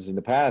own business in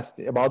the past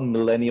about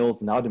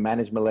millennials and how to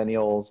manage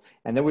millennials.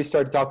 And then we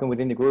started talking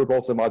within the group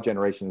also about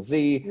Generation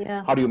Z.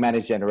 Yeah. How do you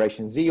manage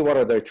Generation Z? What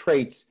are their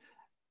traits?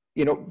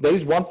 You know,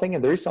 there's one thing,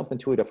 and there is something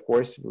to it, of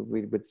course,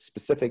 with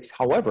specifics.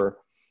 However,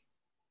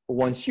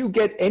 once you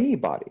get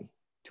anybody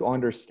to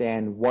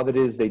understand what it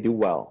is they do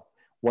well,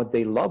 what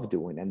they love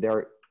doing, and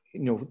they're,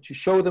 you know, to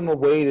show them a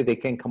way that they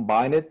can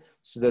combine it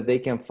so that they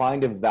can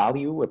find a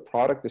value, a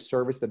product, a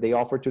service that they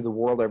offer to the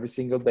world every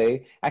single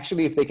day.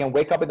 Actually, if they can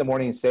wake up in the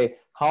morning and say,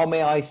 how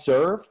may I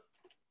serve?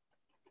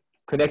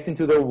 Connecting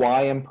to their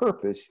why and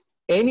purpose.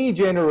 Any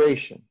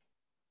generation,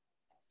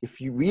 if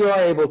we are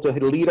able to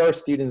lead our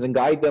students and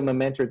guide them and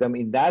mentor them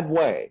in that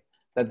way,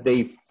 that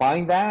they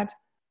find that,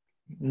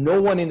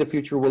 no one in the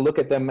future will look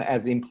at them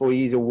as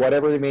employees or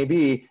whatever it may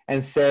be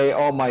and say,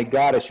 oh my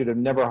God, I should have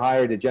never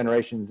hired a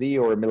Generation Z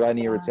or a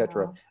millennial,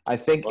 etc. I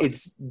think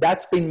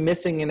that's been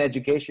missing in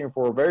education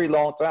for a very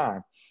long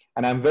time.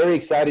 And I'm very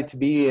excited to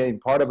be in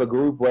part of a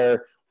group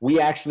where we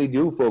actually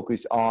do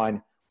focus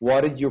on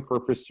what is your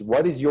purpose,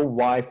 what is your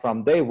why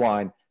from day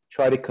one,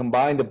 try to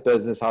combine the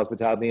business,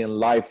 hospitality, and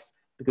life.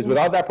 Because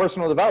without that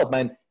personal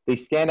development, they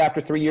stand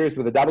after 3 years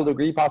with a double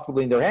degree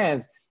possibly in their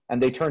hands,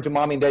 and they turn to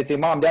mommy and they say,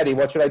 Mom, Daddy,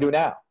 what should I do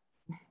now?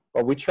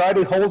 But we try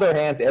to hold their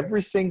hands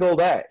every single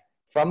day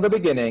from the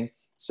beginning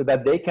so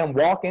that they can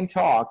walk and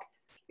talk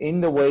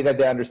in the way that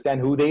they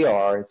understand who they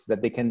are, so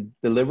that they can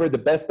deliver the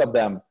best of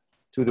them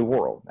to the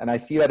world. And I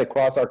see that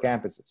across our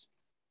campuses.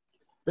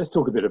 Let's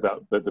talk a bit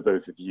about the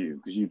both of you,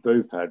 because you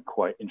both had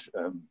quite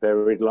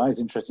varied lives,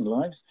 interesting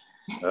lives.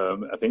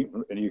 I think,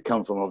 and you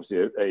come from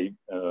obviously a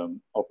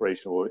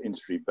operational or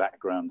industry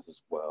backgrounds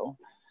as well.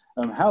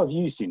 How have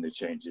you seen the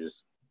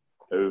changes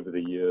over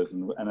the years,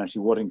 and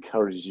actually what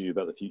encourages you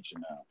about the future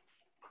now?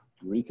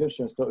 Ulrika,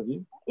 shall I start with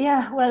you?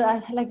 Yeah,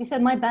 well, like you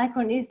said, my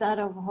background is that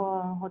of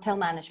hotel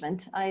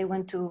management. I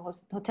went to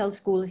hotel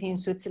school here in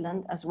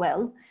Switzerland as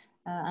well.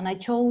 And I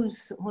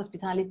chose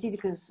hospitality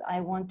because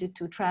I wanted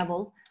to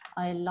travel.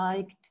 I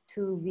liked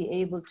to be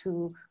able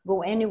to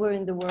go anywhere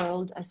in the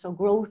world. I saw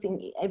growth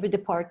in every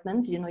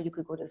department. You know, you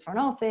could go to the front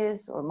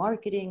office or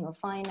marketing or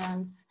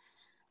finance.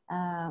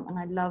 And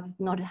I loved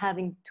not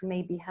having to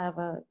maybe have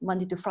a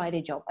Monday to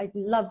Friday job. I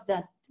loved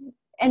that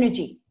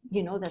energy,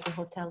 you know, that the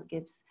hotel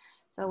gives.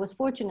 So I was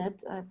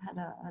fortunate. I've had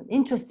an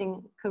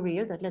interesting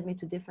career that led me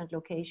to different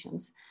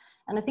locations.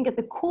 And I think at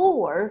the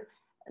core,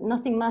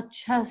 nothing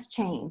much has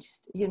changed.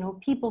 You know,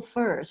 people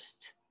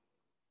first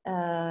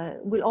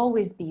will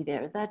always be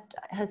there. That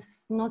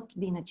has not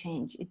been a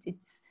change.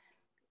 It's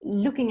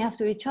looking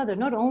after each other,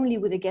 not only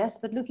with the guests,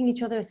 but looking at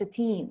each other as a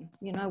team.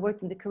 You know, I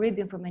worked in the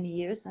Caribbean for many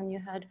years, and you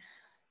had,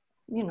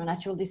 you know,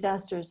 natural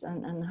disasters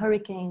and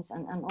hurricanes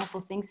and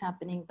awful things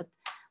happening. But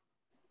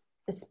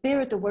the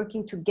spirit of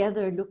working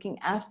together, looking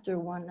after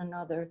one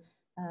another,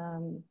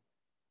 and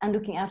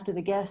looking after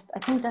the guests, I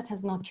think that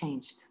has not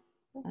changed.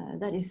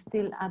 That is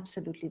still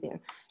absolutely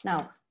there.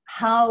 Now,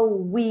 how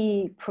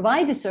we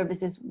provide the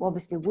services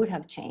obviously would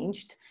have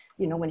changed,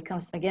 you know, when it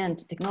comes again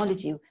to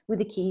technology with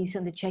the keys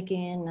and the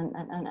check-in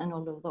and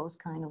all of those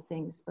kind of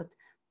things. But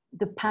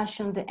the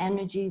passion, the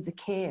energy, the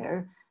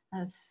care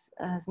has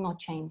not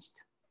changed.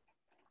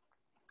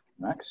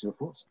 Max, your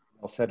thoughts?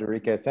 Well said,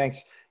 Ulrika.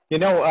 Thanks. You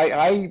know,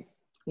 I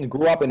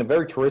grew up in a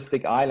very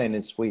touristic island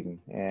in Sweden,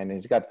 and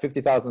it's got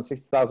 50,000,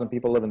 60,000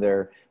 people living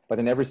there. But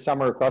in every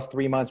summer, across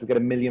 3 months, we get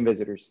 1 million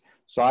visitors.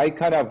 So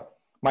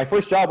my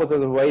first job was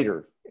as a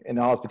waiter in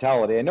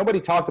hospitality, and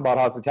nobody talked about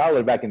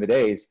hospitality back in the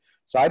days.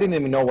 So I didn't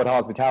even know what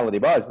hospitality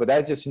was, but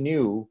I just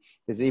knew,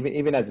 because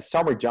even as a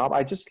summer job,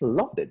 I just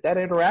loved it, that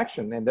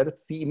interaction and that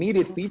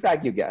immediate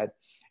feedback you get.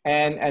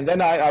 And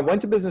then I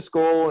went to business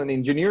school and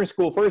engineering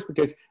school first,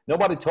 because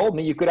nobody told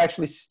me you could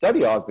actually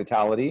study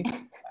hospitality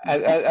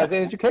as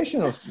an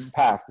educational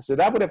path. So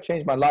that would have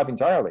changed my life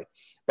entirely.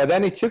 But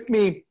then it took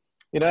me,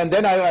 you know, and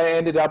then I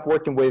ended up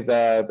working with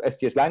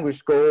STS language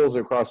schools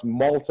across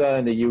Malta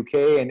and the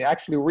UK, and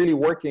actually really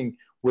working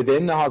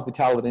within the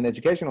hospitality and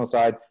educational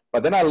side.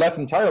 But then I left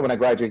entirely when I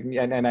graduated,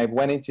 and I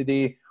went into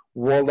the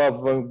world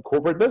of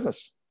corporate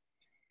business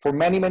for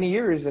many, many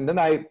years. And then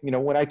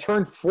when I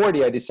turned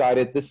 40, I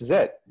decided this is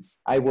it.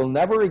 I will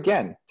never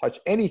again touch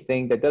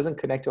anything that doesn't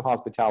connect to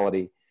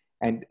hospitality.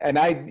 And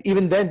I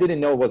even then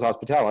didn't know it was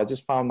hospitality. I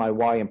just found my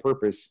why and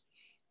purpose,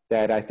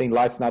 that I think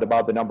life's not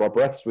about the number of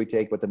breaths we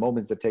take, but the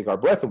moments that take our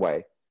breath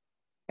away.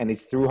 And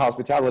it's through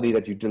hospitality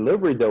that you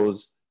deliver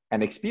those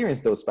and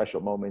experience those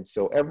special moments.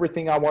 So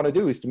everything I want to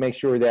do is to make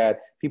sure that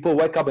people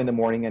wake up in the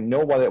morning and know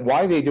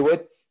why they do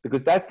it,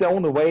 because that's the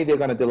only way they're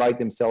going to delight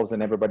themselves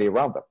and everybody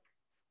around them,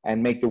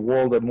 and make the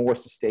world a more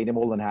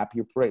sustainable and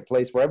happier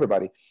place for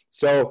everybody.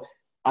 So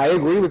I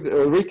agree with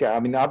Ulrika. I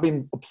mean, I've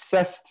been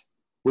obsessed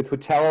with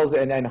hotels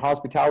and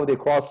hospitality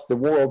across the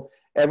world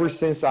ever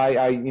since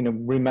I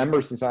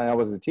remember, since I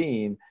was a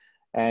teen,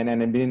 and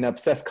I've been an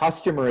obsessed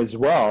customer as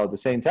well at the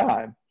same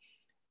time.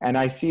 And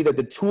I see that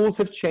the tools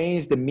have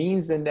changed, the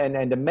means and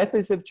the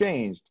methods have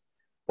changed,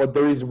 but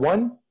there is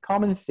one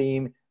common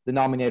theme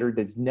denominator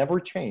that's never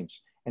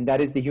changed, and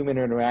that is the human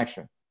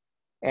interaction.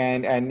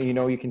 And you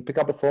know, you can pick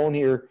up a phone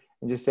here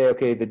and just say,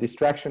 okay, the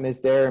distraction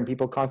is there and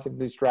people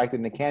constantly distracted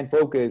and they can't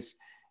focus,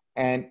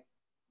 and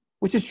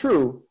which is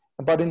true.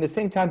 But in the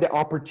same time, the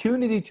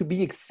opportunity to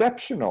be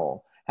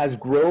exceptional has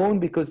grown,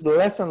 because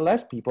less and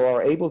less people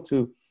are able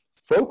to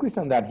focus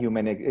on that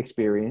human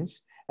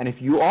experience. And if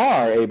you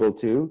are able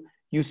to,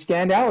 you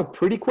stand out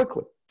pretty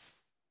quickly.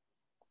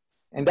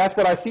 And that's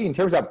what I see in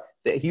terms of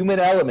the human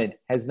element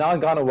has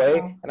not gone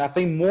away. And I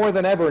think more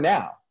than ever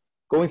now,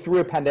 going through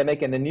a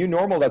pandemic and the new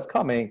normal that's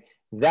coming,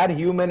 that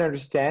human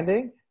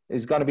understanding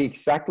is going to be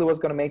exactly what's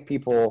going to make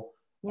people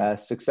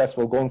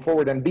successful going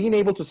forward. And being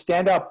able to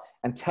stand up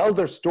and tell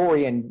their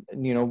story and,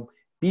 you know,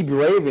 be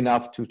brave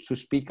enough to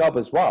speak up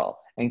as well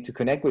and to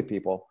connect with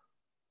people.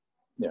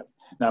 Yeah.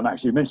 Now,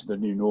 Max, you mentioned the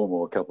new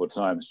normal a couple of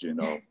times during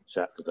our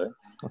chat today.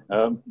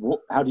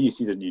 How do you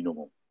see the new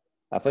normal?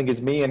 I think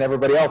it's me and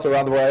everybody else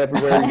around the world,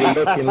 everywhere you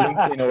look in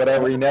LinkedIn or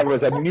whatever, you never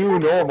was a new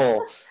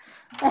normal.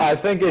 I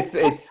think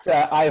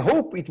I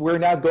hope we're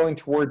not going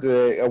towards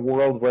a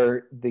world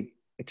where the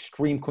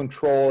extreme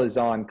control is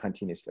on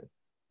continuously.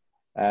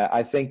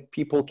 I think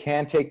people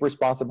can take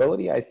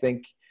responsibility. I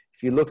think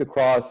if you look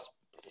across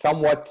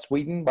somewhat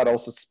Sweden, but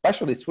also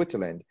especially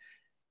Switzerland,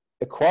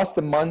 across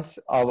the months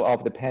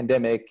of the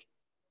pandemic,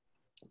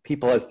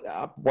 people has,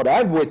 what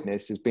I've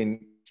witnessed has been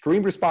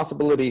extreme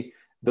responsibility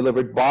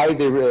delivered by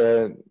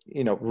the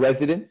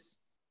residents,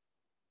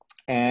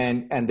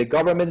 and the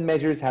government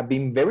measures have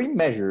been very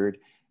measured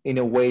in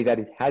a way that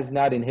it has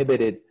not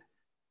inhibited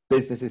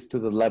businesses to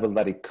the level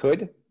that it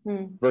could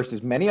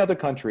versus many other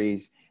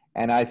countries.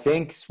 And I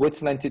think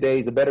Switzerland today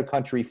is a better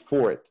country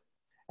for it.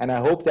 And I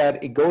hope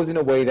that it goes in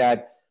a way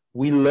that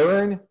we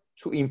learn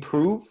to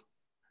improve,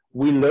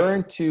 we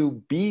learn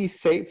to be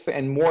safe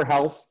and more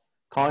health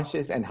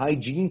conscious and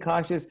hygiene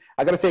conscious.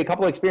 I got to say, a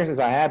couple of experiences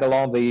I had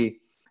along the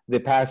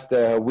past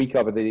week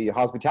of the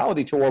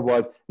hospitality tour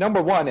was,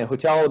 number one, a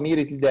hotel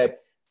immediately that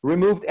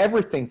removed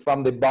everything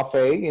from the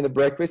buffet in the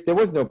breakfast. There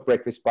was no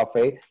breakfast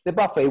buffet. The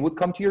buffet would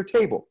come to your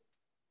table.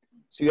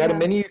 So you had a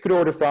menu you could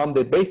order from.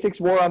 The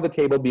basics were on the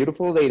table,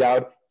 beautifully laid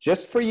out,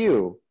 just for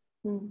you.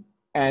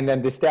 And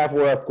then the staff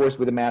were, of course,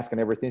 with a mask and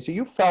everything. So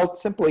you felt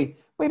simply,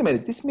 wait a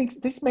minute, this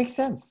makes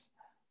sense.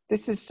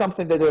 This is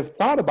something that they've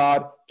thought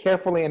about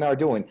carefully and are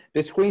doing.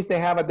 The screens they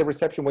have at the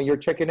reception when you're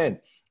checking in.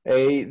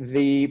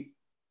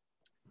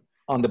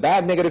 On the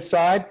bad negative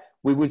side,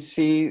 we would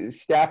see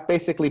staff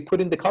basically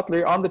putting the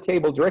cutlery on the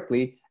table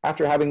directly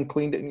after having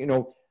cleaned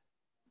it,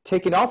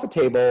 taken off a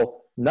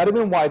table, not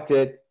even wiped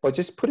it, but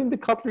just putting the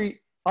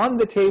cutlery on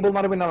the table,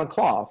 not even on a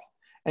cloth,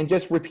 and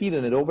just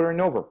repeating it over and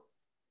over.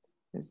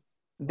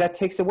 That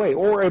takes away.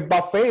 Or a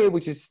buffet,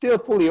 which is still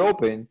fully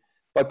open,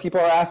 but people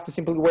are asked to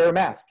simply wear a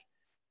mask.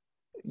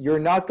 You're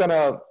not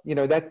gonna,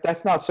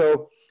 that's not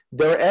so.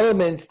 There are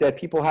elements that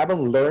people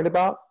haven't learned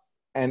about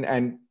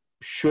and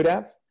should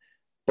have,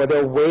 but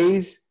there are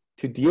ways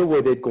to deal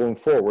with it going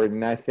forward.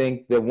 And I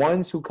think the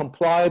ones who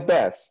comply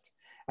best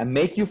and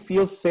make you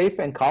feel safe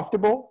and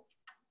comfortable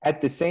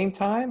at the same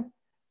time,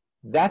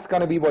 that's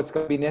going to be what's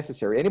going to be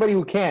necessary. Anybody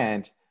who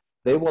can't,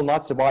 they will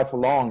not survive for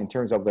long in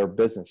terms of their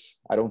business.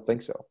 I don't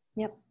think so.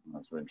 Yep.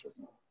 That's very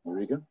interesting.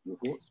 Ulrika, your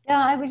thoughts?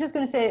 Yeah, I was just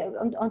going to say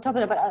on top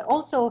of that, but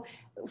also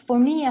for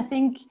me, I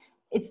think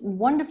it's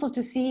wonderful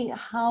to see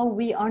how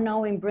we are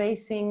now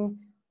embracing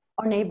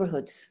our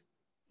neighborhoods,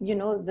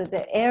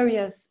 the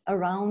areas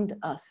around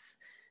us.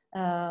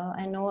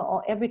 I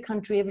know every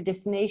country, every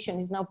destination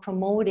is now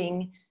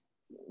promoting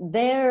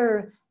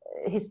their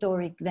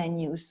historic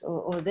venues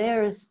or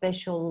their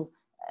special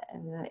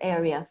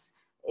areas.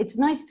 It's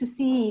nice to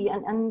see,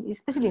 and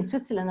especially in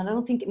Switzerland, and I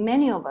don't think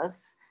many of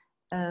us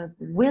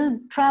will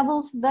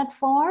travel that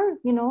far,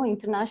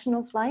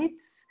 international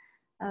flights.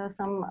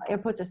 Some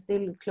airports are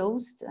still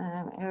closed,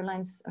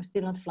 airlines are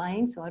still not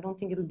flying, so I don't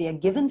think it'll be a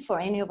given for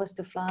any of us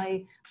to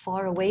fly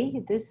far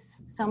away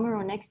this summer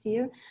or next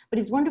year. But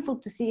it's wonderful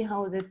to see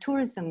how the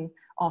tourism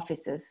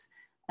offices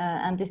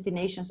and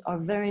destinations are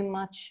very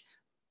much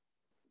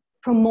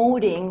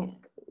promoting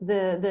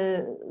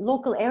the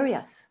local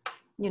areas.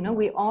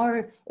 We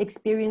are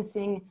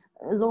experiencing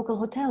local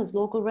hotels,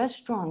 local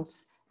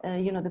restaurants,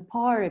 the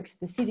parks,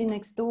 the city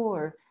next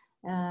door.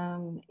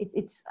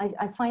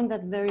 I find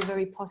that very,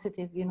 very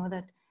positive,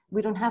 that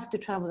we don't have to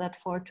travel that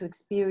far to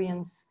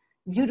experience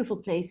beautiful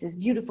places,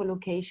 beautiful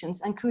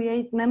locations, and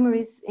create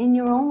memories in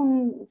your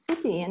own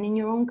city and in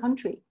your own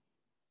country.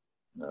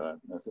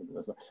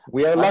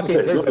 We are lucky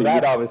in terms of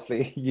that,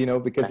 obviously,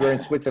 because we're in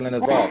Switzerland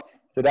as well.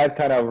 So that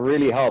kind of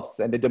really helps.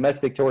 And the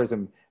domestic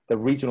tourism, the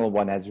regional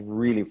one, has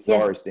really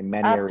flourished in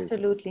many areas.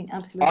 Absolutely.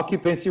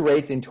 Occupancy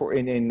rates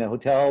in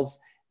hotels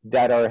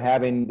that are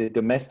having the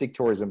domestic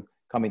tourism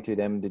coming to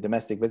them, the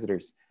domestic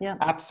visitors,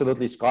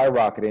 absolutely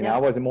skyrocketing. I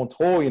was in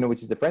Monteux,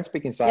 which is the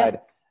French-speaking side,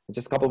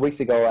 just a couple of weeks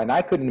ago, and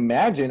I couldn't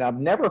imagine. I've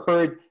never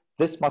heard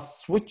this much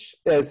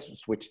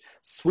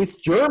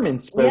Swiss-German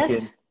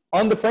spoken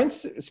on the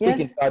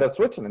French-speaking side of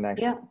Switzerland,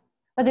 actually. Yeah,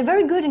 but they're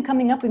very good in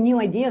coming up with new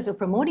ideas of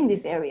promoting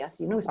these areas.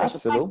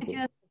 Special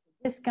packages,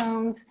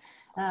 discounts.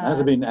 Has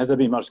there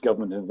been much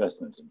government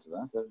investment into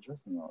that? Is that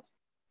interesting or not?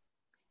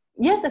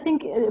 Yes, I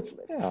think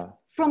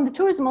from the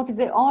tourism office,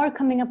 they are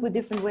coming up with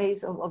different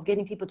ways of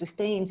getting people to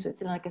stay in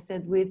Switzerland, like I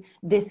said, with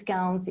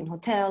discounts in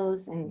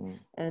hotels and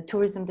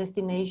tourism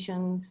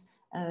destinations,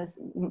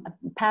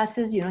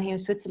 passes. Here in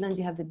Switzerland,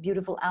 you have the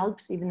beautiful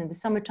Alps. Even in the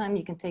summertime,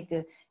 you can take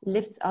the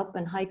lifts up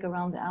and hike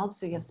around the Alps.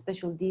 So you have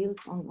special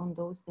deals on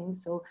those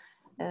things. So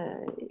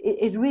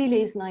it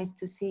really is nice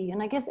to see.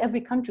 And I guess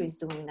every country is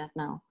doing that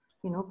now,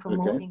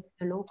 promoting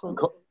the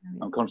local.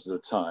 I'm conscious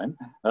of time.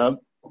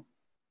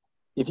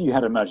 If you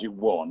had a magic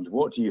wand,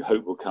 what do you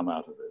hope will come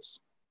out of this?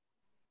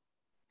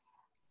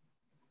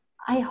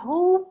 I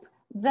hope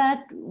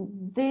that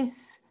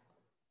this,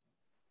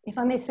 if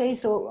I may say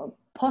so,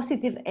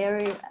 positive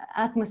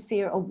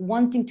atmosphere of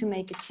wanting to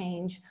make a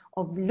change,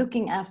 of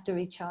looking after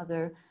each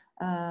other,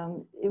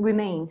 it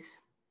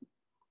remains.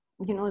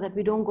 That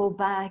we don't go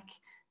back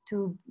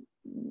to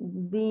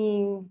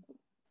being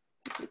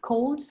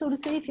cold, so to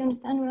say, if you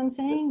understand what I'm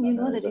saying.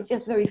 That it's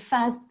just very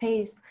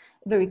fast-paced,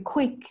 very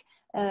quick,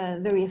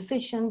 very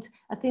efficient.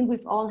 I think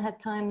we've all had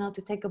time now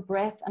to take a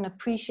breath and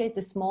appreciate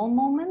the small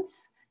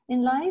moments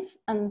in life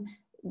and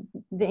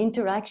the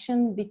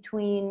interaction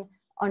between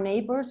our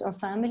neighbors, our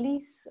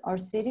families, our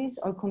cities,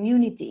 our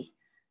community.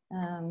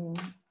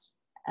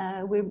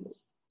 we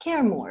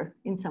care more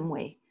in some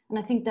way. And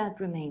I think that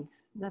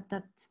remains,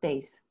 that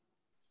stays.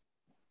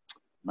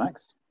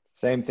 Max?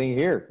 Same thing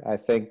here. I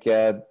think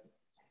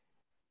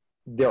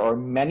there are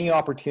many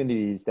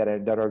opportunities that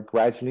are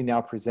gradually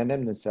now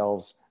presenting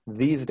themselves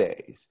these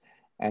days.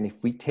 And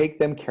if we take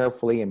them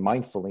carefully and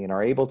mindfully and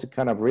are able to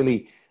kind of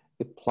really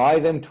apply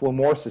them to a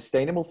more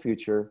sustainable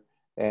future,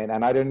 and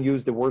I don't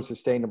use the word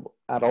sustainable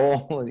at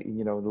all,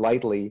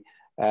 lightly,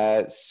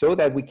 so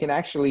that we can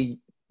actually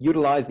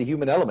utilize the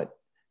human element,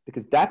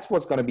 because that's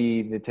what's going to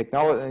be the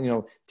technology.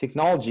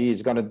 Technology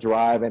is going to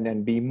drive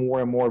and be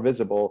more and more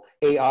visible.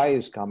 AI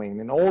is coming,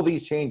 and all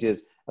these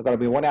changes are going to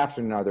be one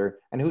after another.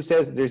 And who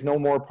says there's no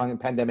more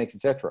pandemics,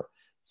 etc.?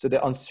 So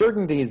the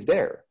uncertainty is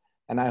there.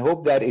 And I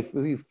hope that if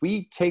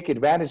we take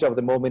advantage of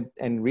the moment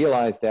and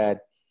realize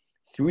that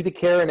through the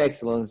care and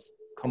excellence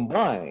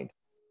combined,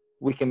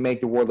 we can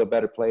make the world a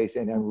better place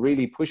and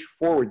really push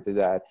forward to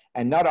that,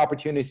 and not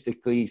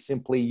opportunistically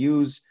simply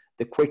use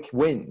the quick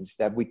wins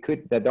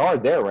that are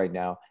there right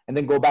now, and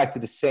then go back to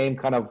the same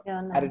kind of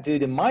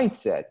attitude and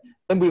mindset,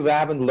 then we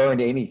haven't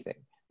learned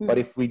anything. But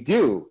if we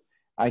do,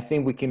 I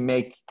think we can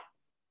make,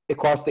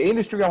 across the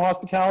industry of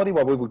hospitality,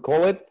 what we would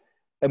call it,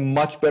 a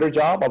much better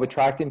job of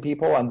attracting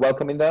people and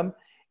welcoming them,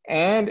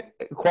 and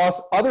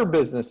across other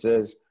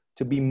businesses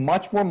to be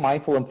much more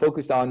mindful and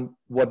focused on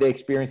what the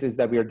experiences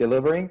that we are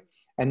delivering,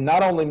 and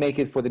not only make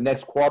it for the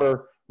next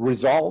quarter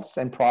results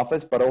and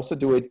profits, but also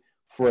do it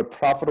for a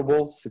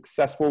profitable,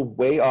 successful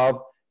way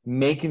of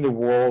making the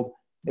world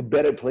a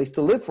better place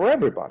to live for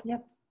everybody.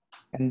 Yep.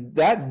 And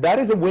that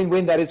is a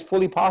win-win that is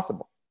fully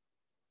possible.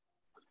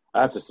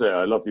 I have to say,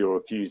 I love your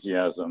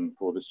enthusiasm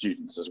for the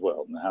students as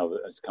well, and how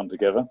it's come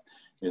together.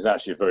 It's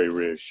actually very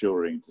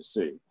reassuring to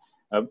see.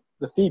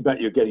 The feedback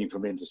you're getting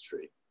from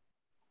industry,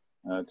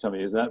 tell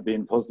me, has that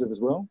been positive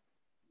as well?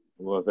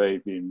 Or have they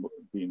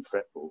been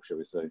fretful, shall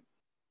we say?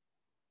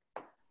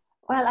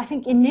 Well, I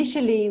think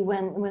initially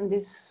when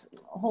this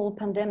whole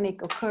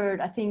pandemic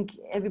occurred, I think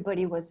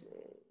everybody was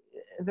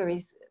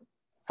very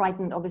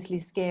frightened, obviously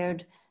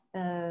scared.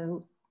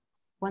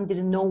 One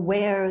didn't know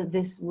where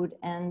this would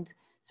end.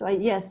 So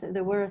yes,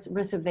 there were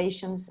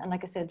reservations and,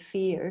 like I said,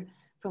 fear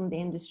from the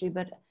industry,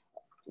 but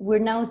we're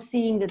now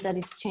seeing that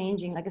is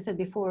changing. Like I said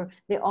before,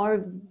 they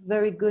are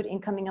very good in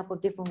coming up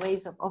with different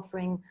ways of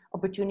offering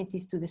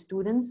opportunities to the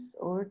students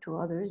or to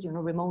others,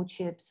 remote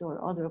ships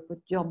or other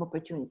job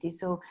opportunities.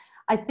 So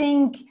I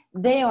think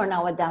they are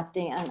now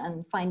adapting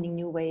and finding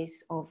new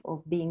ways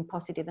of being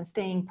positive and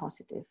staying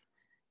positive.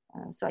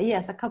 So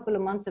yes, a couple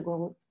of months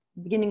ago,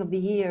 beginning of the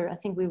year, I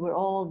think we were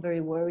all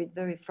very worried,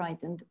 very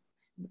frightened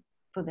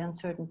for the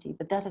uncertainty,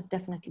 but that has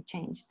definitely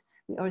changed.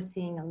 We are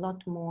seeing a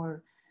lot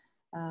more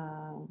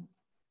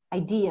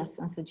ideas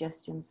and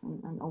suggestions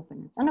and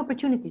openness and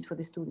opportunities for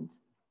the students.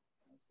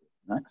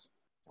 Max?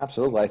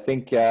 Absolutely. I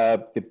think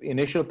the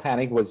initial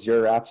panic was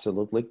there,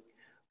 absolutely.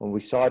 When we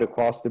saw it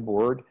across the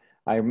board,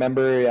 I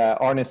remember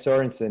Arne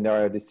Sørensen,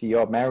 the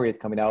CEO of Marriott,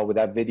 coming out with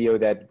that video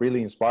that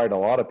really inspired a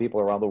lot of people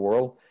around the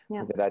world,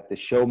 that the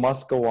show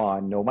must go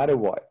on no matter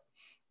what.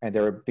 And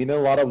there have been a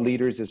lot of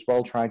leaders as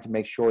well trying to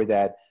make sure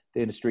that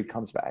the industry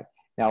comes back.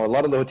 Now, a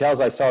lot of the hotels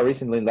I saw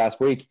recently last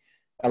week,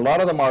 a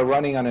lot of them are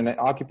running on an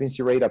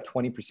occupancy rate of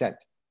 20%,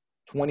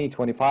 20,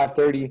 25,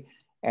 30.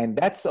 And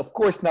that's, of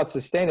course, not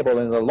sustainable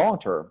in the long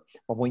term.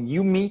 But when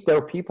you meet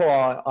their people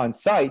on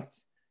site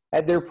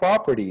at their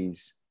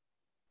properties,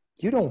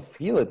 you don't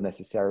feel it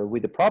necessarily.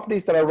 With the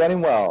properties that are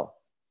running well,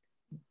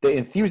 the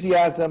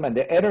enthusiasm and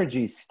the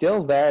energy is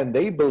still there, and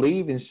they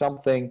believe in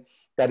something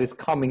that is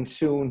coming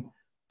soon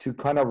to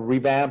kind of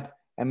revamp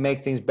and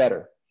make things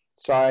better.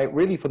 So I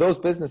really, for those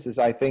businesses,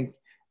 I think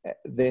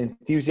the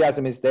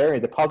enthusiasm is there,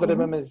 and the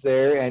positivism is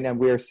there, and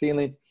we are seeing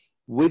it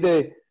with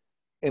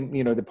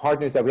the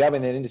partners that we have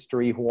in the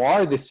industry who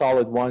are the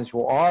solid ones,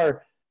 who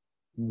are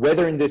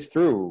weathering this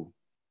through.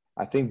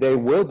 I think they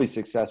will be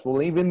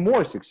successful, even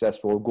more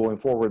successful going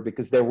forward,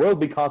 because there will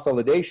be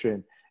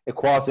consolidation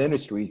across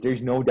industries.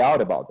 There's no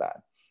doubt about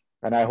that.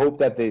 And I hope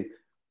that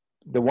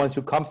the ones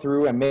who come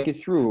through and make it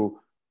through,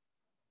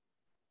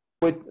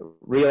 with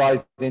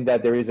realizing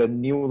that there is a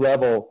new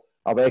level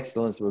of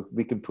excellence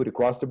we can put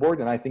across the board.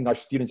 And I think our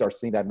students are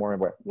seeing that more and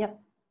more. Yep.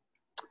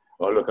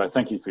 Well, look, I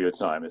thank you for your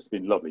time. It's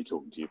been lovely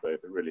talking to you both.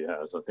 It really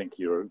has. I think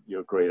you're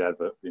a great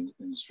advert in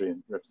industry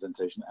and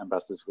representation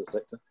ambassadors for the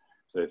sector.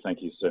 So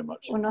thank you so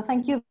much. Well, no,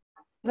 thank you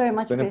very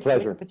much, It's been a Chris, for this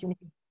pleasure.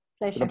 opportunity.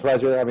 It's been a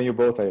pleasure having you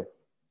both here.